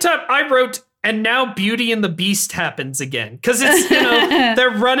the same time, I wrote, and now Beauty and the Beast happens again. Because it's, they're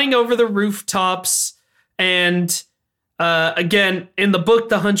running over the rooftops. And again, in the book,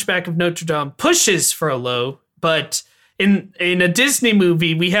 The Hunchback of Notre Dame pushes Frollo. But in a Disney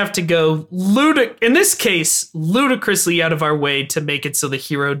movie, we have to go, in this case, ludicrously out of our way to make it so the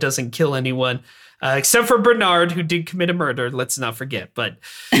hero doesn't kill anyone. Except for Bernard, who did commit a murder, let's not forget. But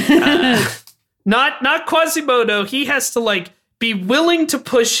not Quasimodo. He has to, be willing to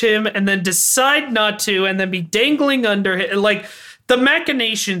push him and then decide not to and then be dangling under him. Like, the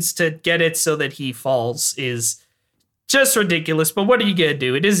machinations to get it so that he falls is just ridiculous. But what are you going to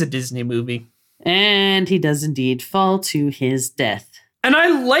do? It is a Disney movie. And he does indeed fall to his death. And I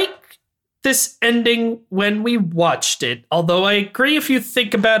like this ending when we watched it. Although I agree, if you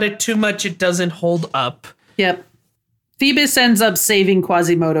think about it too much, it doesn't hold up. Yep. Phoebus ends up saving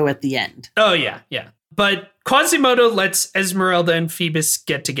Quasimodo at the end. Oh, yeah. But Quasimodo lets Esmeralda and Phoebus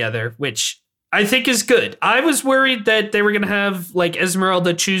get together, which I think is good. I was worried that they were going to have,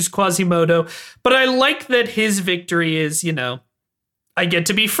 Esmeralda choose Quasimodo. But I like that his victory is, I get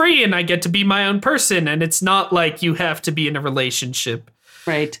to be free and I get to be my own person. And it's not like you have to be in a relationship.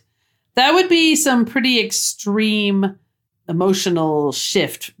 Right. That would be some pretty extreme emotional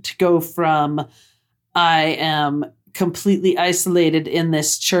shift to go from I am completely isolated in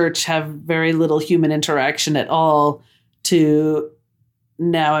this church, have very little human interaction at all, to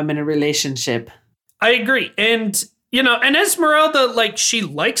now I'm in a relationship. I agree. And, and Esmeralda, she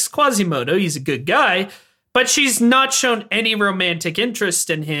likes Quasimodo. He's a good guy. But she's not shown any romantic interest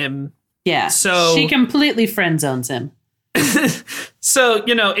in him. Yeah. So she completely friend zones him. So,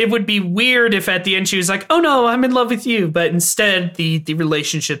 it would be weird if at the end she was like, oh no, I'm in love with you. But instead, the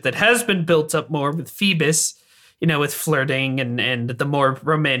relationship that has been built up more with Phoebus, with flirting and the more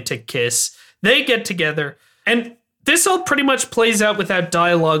romantic kiss, they get together. And this all pretty much plays out without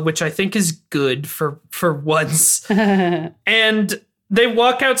dialogue, which I think is good for once. And they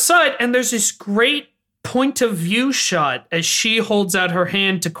walk outside and there's this great point of view shot as she holds out her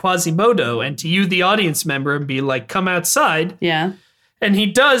hand to Quasimodo and to you, the audience member, and be like, come outside. Yeah. And he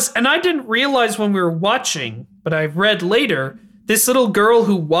does. And I didn't realize when we were watching, but I read later, this little girl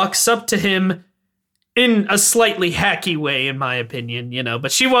who walks up to him in a slightly hacky way, in my opinion,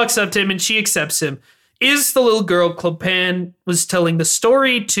 but she walks up to him and she accepts him, is the little girl Clopin was telling the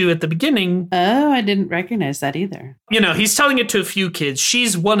story to at the beginning. Oh, I didn't recognize that either. He's telling it to a few kids.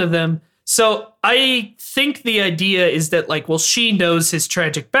 She's one of them. So I think the idea is that, she knows his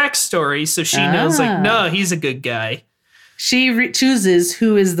tragic backstory, so she knows, no, he's a good guy. She chooses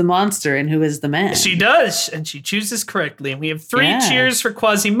who is the monster and who is the man. She does, and she chooses correctly. And we have 3 cheers for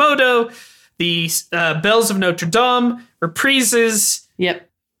Quasimodo, the Bells of Notre Dame, reprises. Yep.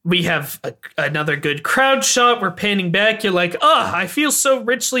 We have another good crowd shot. We're panning back. You're like, I feel so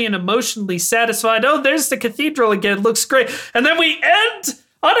richly and emotionally satisfied. Oh, there's the cathedral again. Looks great. And then we end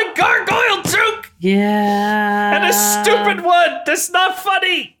on a gargoyle juke. Yeah. And a stupid one. That's not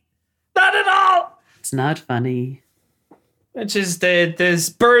funny. Not at all. It's not funny. Which is that there's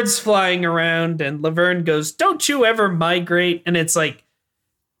birds flying around and Laverne goes, don't you ever migrate? And it's like,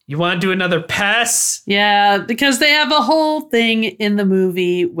 You want to do another pass? Yeah, because they have a whole thing in the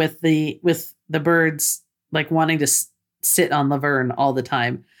movie with the birds like wanting to sit on Laverne all the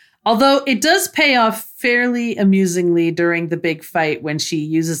time. Although it does pay off fairly amusingly during the big fight when she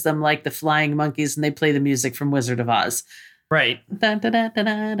uses them like the flying monkeys and they play the music from Wizard of Oz. Right. Da, da, da, da,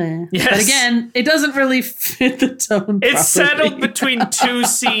 da, da. Yes. But again, it doesn't really fit the tone. It's properly. settled between two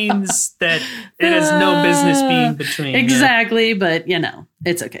scenes that it has no business being between. Exactly, but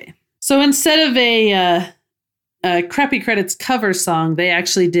it's okay. So instead of a crappy credits cover song, they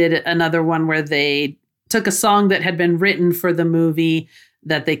actually did another one where they took a song that had been written for the movie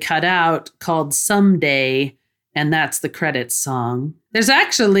that they cut out called Someday, and that's the credits song. There's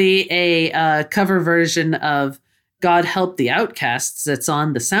actually a cover version of God Help the Outcasts that's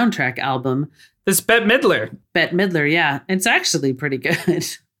on the soundtrack album. This Bette Midler. Bette Midler, yeah. It's actually pretty good.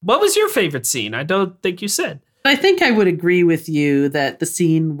 What was your favorite scene? I don't think you said. I think I would agree with you that the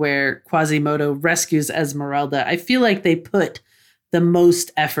scene where Quasimodo rescues Esmeralda, I feel like they put the most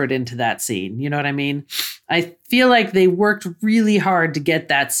effort into that scene. You know what I mean? I feel like they worked really hard to get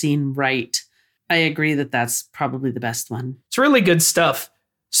that scene right. I agree that that's probably the best one. It's really good stuff.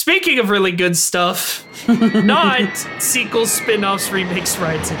 Speaking of really good stuff, not sequels, spin-offs, remakes,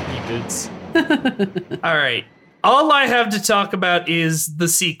 rides, and reboots. All right. All I have to talk about is the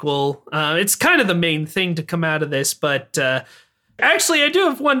sequel. It's kind of the main thing to come out of this, but actually I do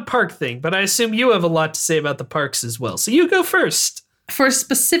have one park thing, but I assume you have a lot to say about the parks as well. So you go first. For a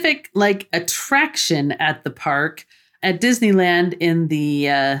specific attraction at the park, at Disneyland in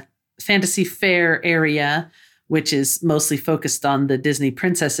the Fantasy Fair area, which is mostly focused on the Disney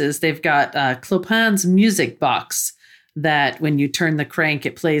princesses, they've got Clopin's music box that when you turn the crank,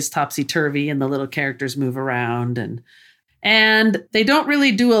 it plays topsy-turvy and the little characters move around. And they don't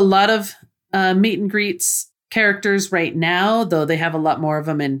really do a lot of meet and greets characters right now, though they have a lot more of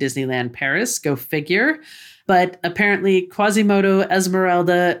them in Disneyland Paris, go figure. But apparently Quasimodo,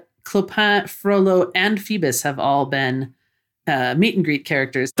 Esmeralda, Clopin, Frollo, and Phoebus have all been meet and greet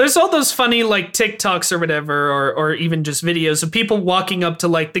characters. There's all those funny TikToks or whatever, or even just videos of people walking up to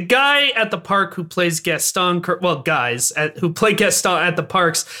the guy at the park who plays Gaston. Guys who play Gaston at the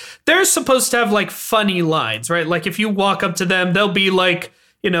parks. They're supposed to have funny lines, right? Like if you walk up to them, they'll be like,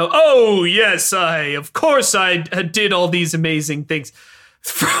 oh yes, of course I did all these amazing things.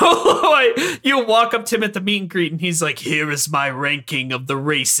 Frollo, you walk up to him at the meet and greet and he's like, here is my ranking of the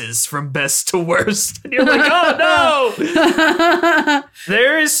races from best to worst. And you're like, oh no!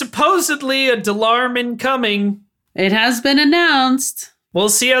 There is supposedly a Delarmin coming. It has been announced. We'll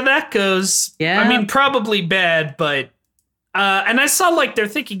see how that goes. Yeah. I mean, probably bad, but... and I saw they're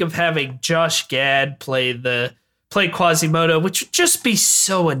thinking of having Josh Gad play Quasimodo, which would just be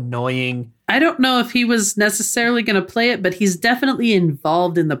so annoying. I don't know if he was necessarily going to play it, but he's definitely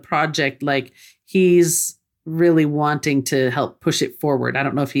involved in the project. He's really wanting to help push it forward. I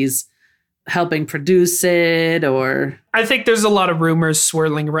don't know if he's helping produce it or... I think there's a lot of rumors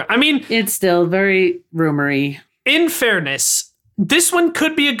swirling around. I mean... It's still very rumory. In fairness, this one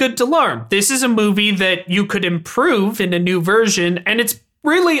could be a good Delarm. This is a movie that you could improve in a new version, and it's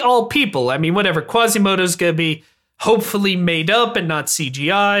really all people. I mean, whatever. Quasimodo's going to be hopefully made up and not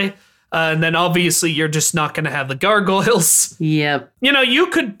CGI. And then obviously you're just not going to have the gargoyles. Yep. You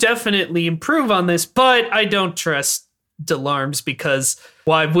could definitely improve on this, but I don't trust Delarms because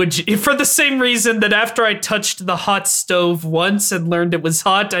why would you? For the same reason that after I touched the hot stove once and learned it was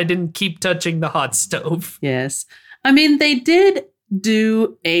hot, I didn't keep touching the hot stove. Yes. I mean, they did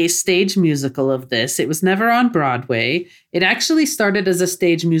do a stage musical of this. It was never on Broadway. It actually started as a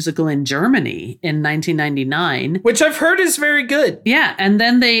stage musical in Germany in 1999. Which I've heard is very good. Yeah, and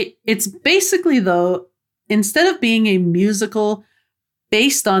then it's basically, though, instead of being a musical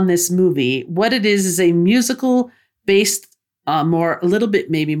based on this movie, what it is a musical based a little bit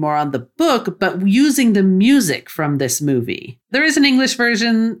maybe more on the book, but using the music from this movie. There is an English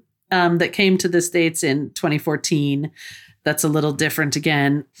version that came to the States in 2014. That's a little different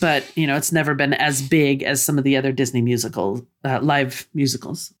again, but it's never been as big as some of the other Disney live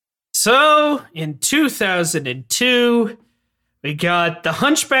musicals. So in 2002, we got The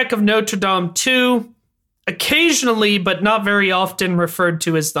Hunchback of Notre Dame 2, occasionally but not very often referred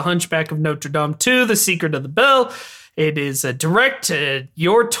to as The Hunchback of Notre Dame 2, The Secret of the Bell. It is a direct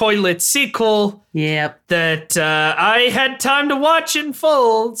Your Toilet sequel. Yep. That I had time to watch in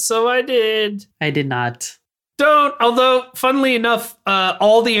full, so I did. I did not. Although, funnily enough,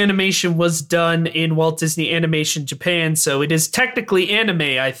 all the animation was done in Walt Disney Animation Japan, so it is technically anime,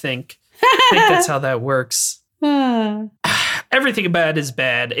 I think. I think that's how that works. Everything about it is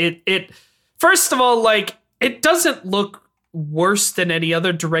bad. It first of all, it doesn't look worse than any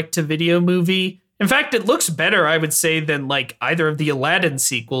other direct-to-video movie. In fact, it looks better, I would say, than like either of the Aladdin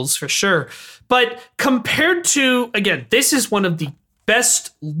sequels for sure. But compared to, again, this is one of the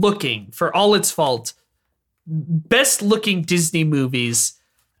best looking, for all its fault, best looking Disney movies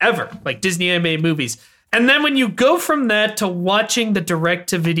ever, like Disney animated movies. And then when you go from that to watching the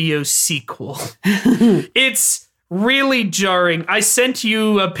direct-to-video sequel, it's really jarring. I sent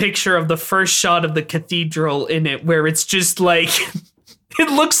you a picture of the first shot of the cathedral in it, where it's just like,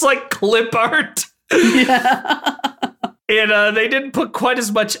 it looks like clip art. Yeah. And they didn't put quite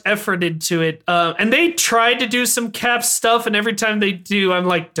as much effort into it. And they tried to do some cap stuff, and every time they do, I'm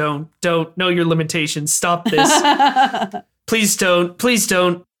like, don't know your limitations. Stop this. Please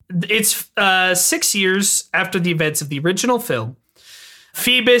don't. It's 6 years after the events of the original film.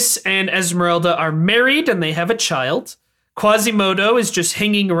 Phoebus and Esmeralda are married and they have a child. Quasimodo is just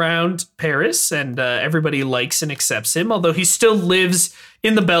hanging around Paris, and everybody likes and accepts him, although he still lives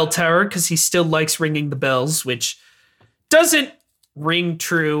in the bell tower because he still likes ringing the bells, which doesn't ring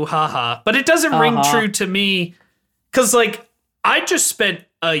true, haha. But it doesn't ring true to me because, like, I just spent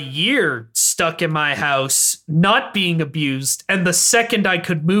a year stuck in my house not being abused, and the second I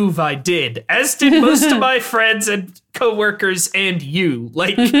could move, I did, as did most of my friends and coworkers and you.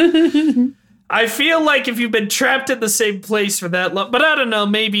 Like, I feel like if you've been trapped in the same place for that long, but I don't know,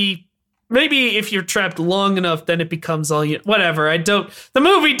 maybe if you're trapped long enough, then it becomes all you, whatever. The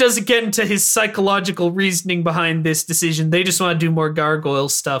movie doesn't get into his psychological reasoning behind this decision. They just want to do more gargoyle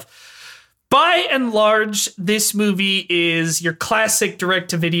stuff. By and large, this movie is your classic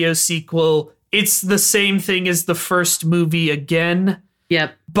direct-to-video sequel. It's the same thing as the first movie again.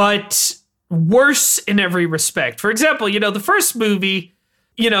 Yep. But worse in every respect. For example, the first movie,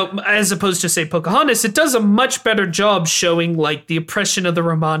 as opposed to, say, Pocahontas, it does a much better job showing, like, the oppression of the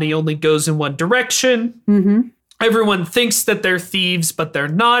Romani only goes in one direction. Mm-hmm. Everyone thinks that they're thieves, but they're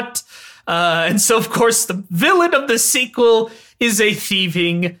not. And so, of course, the villain of the sequel is a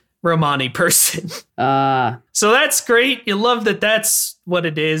thieving Romani person. So that's great. You love that that's what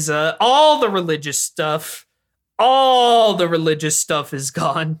it is. All the religious stuff is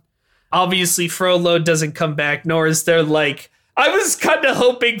gone. Obviously, Frollo doesn't come back, nor is there, like, I was kind of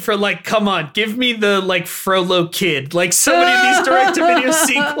hoping for, like, come on, give me the, like, Frollo kid, like so many of these direct-to-video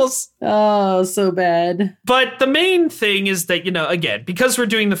sequels. Oh, so bad. But the main thing is that, again, because we're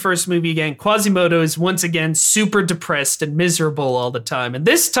doing the first movie again, Quasimodo is once again super depressed and miserable all the time. And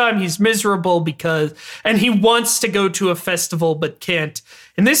this time he's miserable and he wants to go to a festival but can't.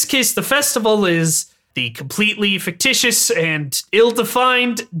 In this case, the festival is the completely fictitious and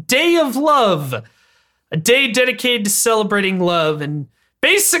ill-defined Day of Love. A day dedicated to celebrating love. And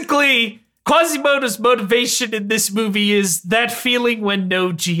basically, Quasimodo's motivation in this movie is that feeling when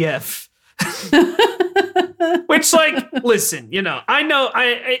no GF. Which, like, listen, I know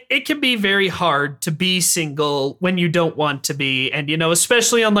it can be very hard to be single when you don't want to be. And,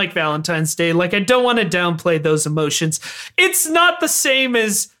 especially on, like, Valentine's Day, like, I don't want to downplay those emotions. It's not the same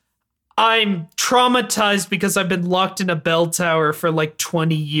as I'm traumatized because I've been locked in a bell tower for, like,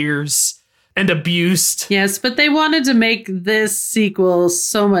 20 years. And abused. Yes, but they wanted to make this sequel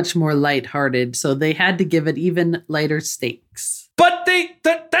so much more lighthearted, so they had to give it even lighter stakes. But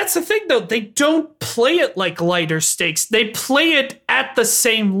that's the thing, though. They don't play it like lighter stakes. They play it at the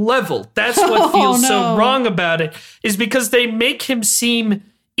same level. That's what feels so wrong about it, is because they make him seem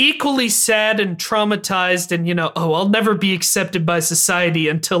equally sad and traumatized and, I'll never be accepted by society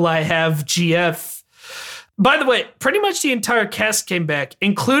until I have GF. By the way, pretty much the entire cast came back,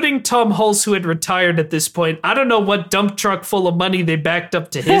 including Tom Hulce, who had retired at this point. I don't know what dump truck full of money they backed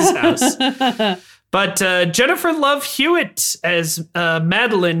up to his house. But Jennifer Love Hewitt as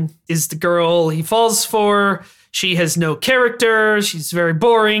Madeline is the girl he falls for. She has no character. She's very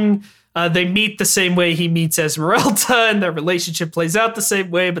boring. They meet the same way he meets Esmeralda, and their relationship plays out the same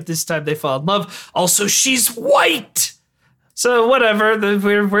way, but this time they fall in love. Also, she's white. So whatever,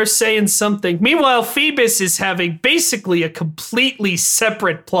 we're saying something. Meanwhile, Phoebus is having basically a completely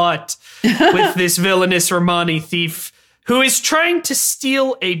separate plot with this villainous Romani thief who is trying to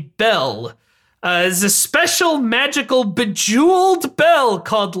steal a bell. It's a special magical bejeweled bell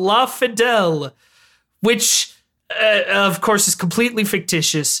called La Fidèle, which, of course, is completely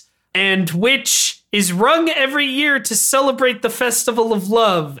fictitious and which is rung every year to celebrate the Festival of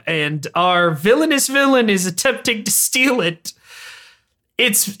Love, and our villainous villain is attempting to steal it.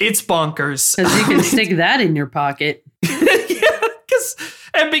 It's bonkers. Because you can stick that in your pocket. Because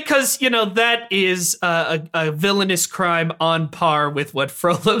that is a villainous crime on par with what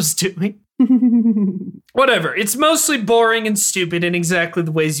Frollo's doing. Whatever. It's mostly boring and stupid in exactly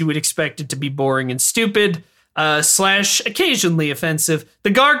the ways you would expect it to be boring and stupid. slash occasionally offensive. The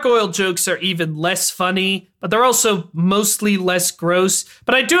gargoyle jokes are even less funny, but they're also mostly less gross.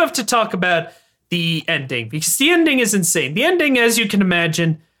 But I do have to talk about the ending, because the ending is insane. The ending, as you can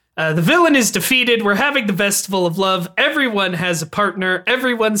imagine, the villain is defeated. We're having the Festival of Love. Everyone has a partner.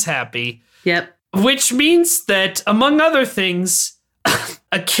 Everyone's happy. Yep. Which means that, among other things,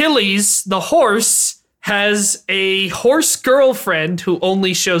 Achilles, the horse, has a horse girlfriend who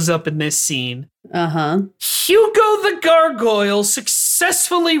only shows up in this scene. Uh-huh. Hugo the Gargoyle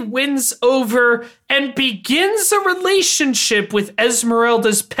successfully wins over and begins a relationship with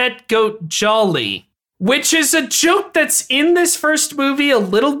Esmeralda's pet goat, Jolly, which is a joke that's in this first movie a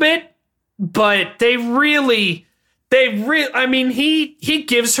little bit, but he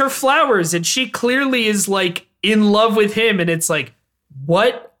gives her flowers and she clearly is like in love with him, and it's like,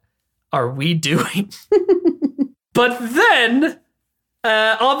 what are we doing? But then,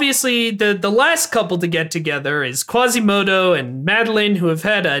 obviously, the last couple to get together is Quasimodo and Madeline, who have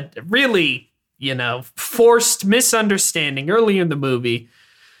had a really, forced misunderstanding earlier in the movie.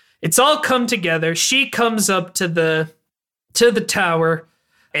 It's all come together. She comes up to the tower,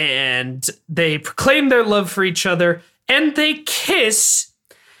 and they proclaim their love for each other, and they kiss.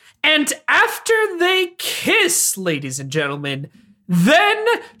 And after they kiss, ladies and gentlemen, then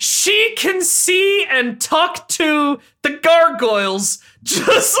she can see and talk to the gargoyles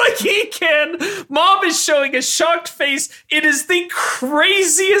just like he can. Mom is showing a shocked face. It is the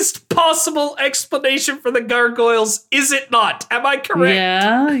craziest possible explanation for the gargoyles, is it not? Am I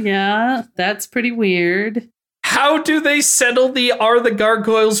correct? Yeah, that's pretty weird. How do they settle are the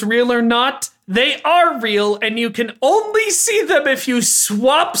gargoyles real or not? They are real, and you can only see them if you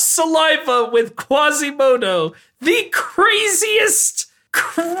swap saliva with Quasimodo. The craziest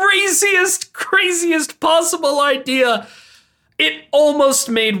possible idea. It almost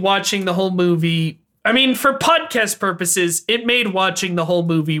made watching the whole movie, I mean, for podcast purposes, it made watching the whole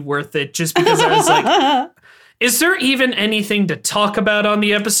movie worth it, just because I was like, is there even anything to talk about on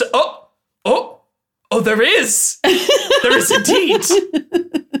the episode? Oh, there is. There is indeed.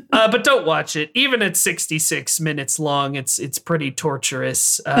 But don't watch it. Even at 66 minutes long, it's pretty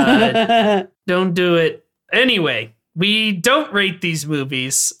torturous. Don't do it. Anyway, we don't rate these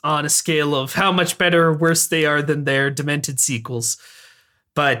movies on a scale of how much better or worse they are than their demented sequels.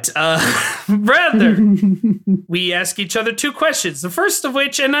 But rather, we ask each other two questions. The first of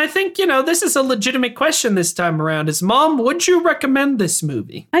which, and I think, this is a legitimate question this time around, is, Mom, would you recommend this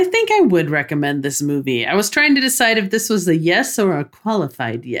movie? I think I would recommend this movie. I was trying to decide if this was a yes or a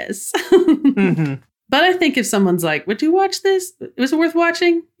qualified yes. Mm-hmm. But I think if someone's like, would you watch this? Was it worth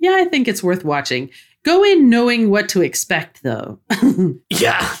watching? Yeah, I think it's worth watching. Go in knowing what to expect, though.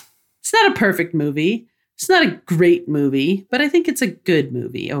 Yeah. It's not a perfect movie. It's not a great movie, but I think it's a good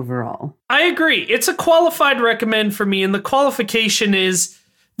movie overall. I agree. It's a qualified recommend for me, and the qualification is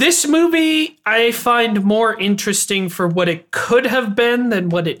this movie I find more interesting for what it could have been than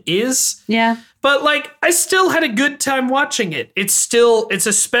what it is. Yeah. But I still had a good time watching it. It's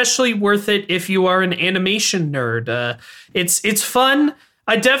especially worth it if you are an animation nerd. It's fun.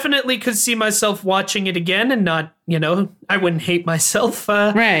 I definitely could see myself watching it again and not, I wouldn't hate myself.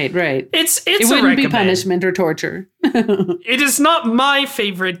 Right. It wouldn't be punishment or torture. It is not my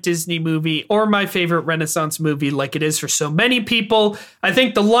favorite Disney movie or my favorite Renaissance movie like it is for so many people. I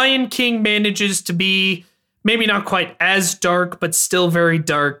think The Lion King manages to be maybe not quite as dark, but still very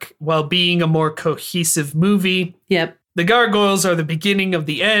dark while being a more cohesive movie. Yep. The Gargoyles are the beginning of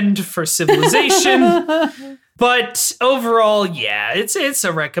the end for civilization. But overall, yeah, it's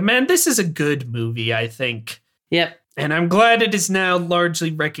a recommend. This is a good movie, I think. Yep. And I'm glad it is now largely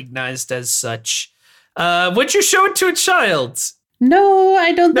recognized as such. Would you show it to a child? No,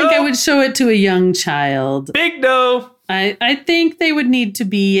 I don't think I would show it to a young child. Big no. I think they would need to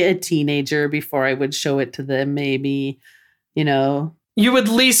be a teenager before I would show it to them, maybe, You at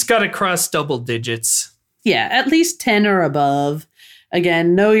least got to cross double digits. Yeah, at least 10 or above.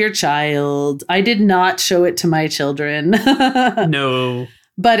 Again, know your child. I did not show it to my children. No.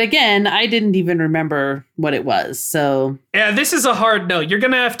 But again, I didn't even remember what it was. So yeah, this is a hard no. You're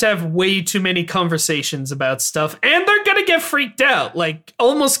going to have way too many conversations about stuff. And they're going to get freaked out.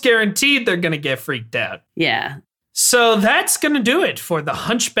 Almost guaranteed they're going to get freaked out. Yeah. So that's going to do it for The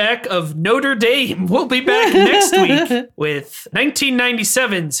Hunchback of Notre Dame. We'll be back next week with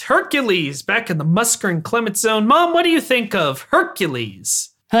 1997's Hercules, back in the Musker and Clement zone. Mom, what do you think of Hercules?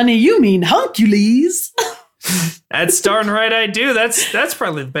 Honey, you mean Huncules. That's darn right I do. That's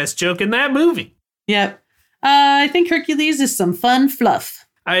probably the best joke in that movie. Yep. I think Hercules is some fun fluff.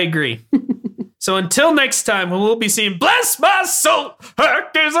 I agree. So until next time, when we'll be seeing Bless My Soul,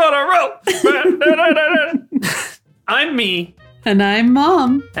 Hercules on a Roll. I'm me. And I'm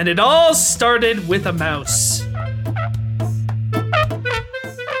Mom. And it all started with a mouse.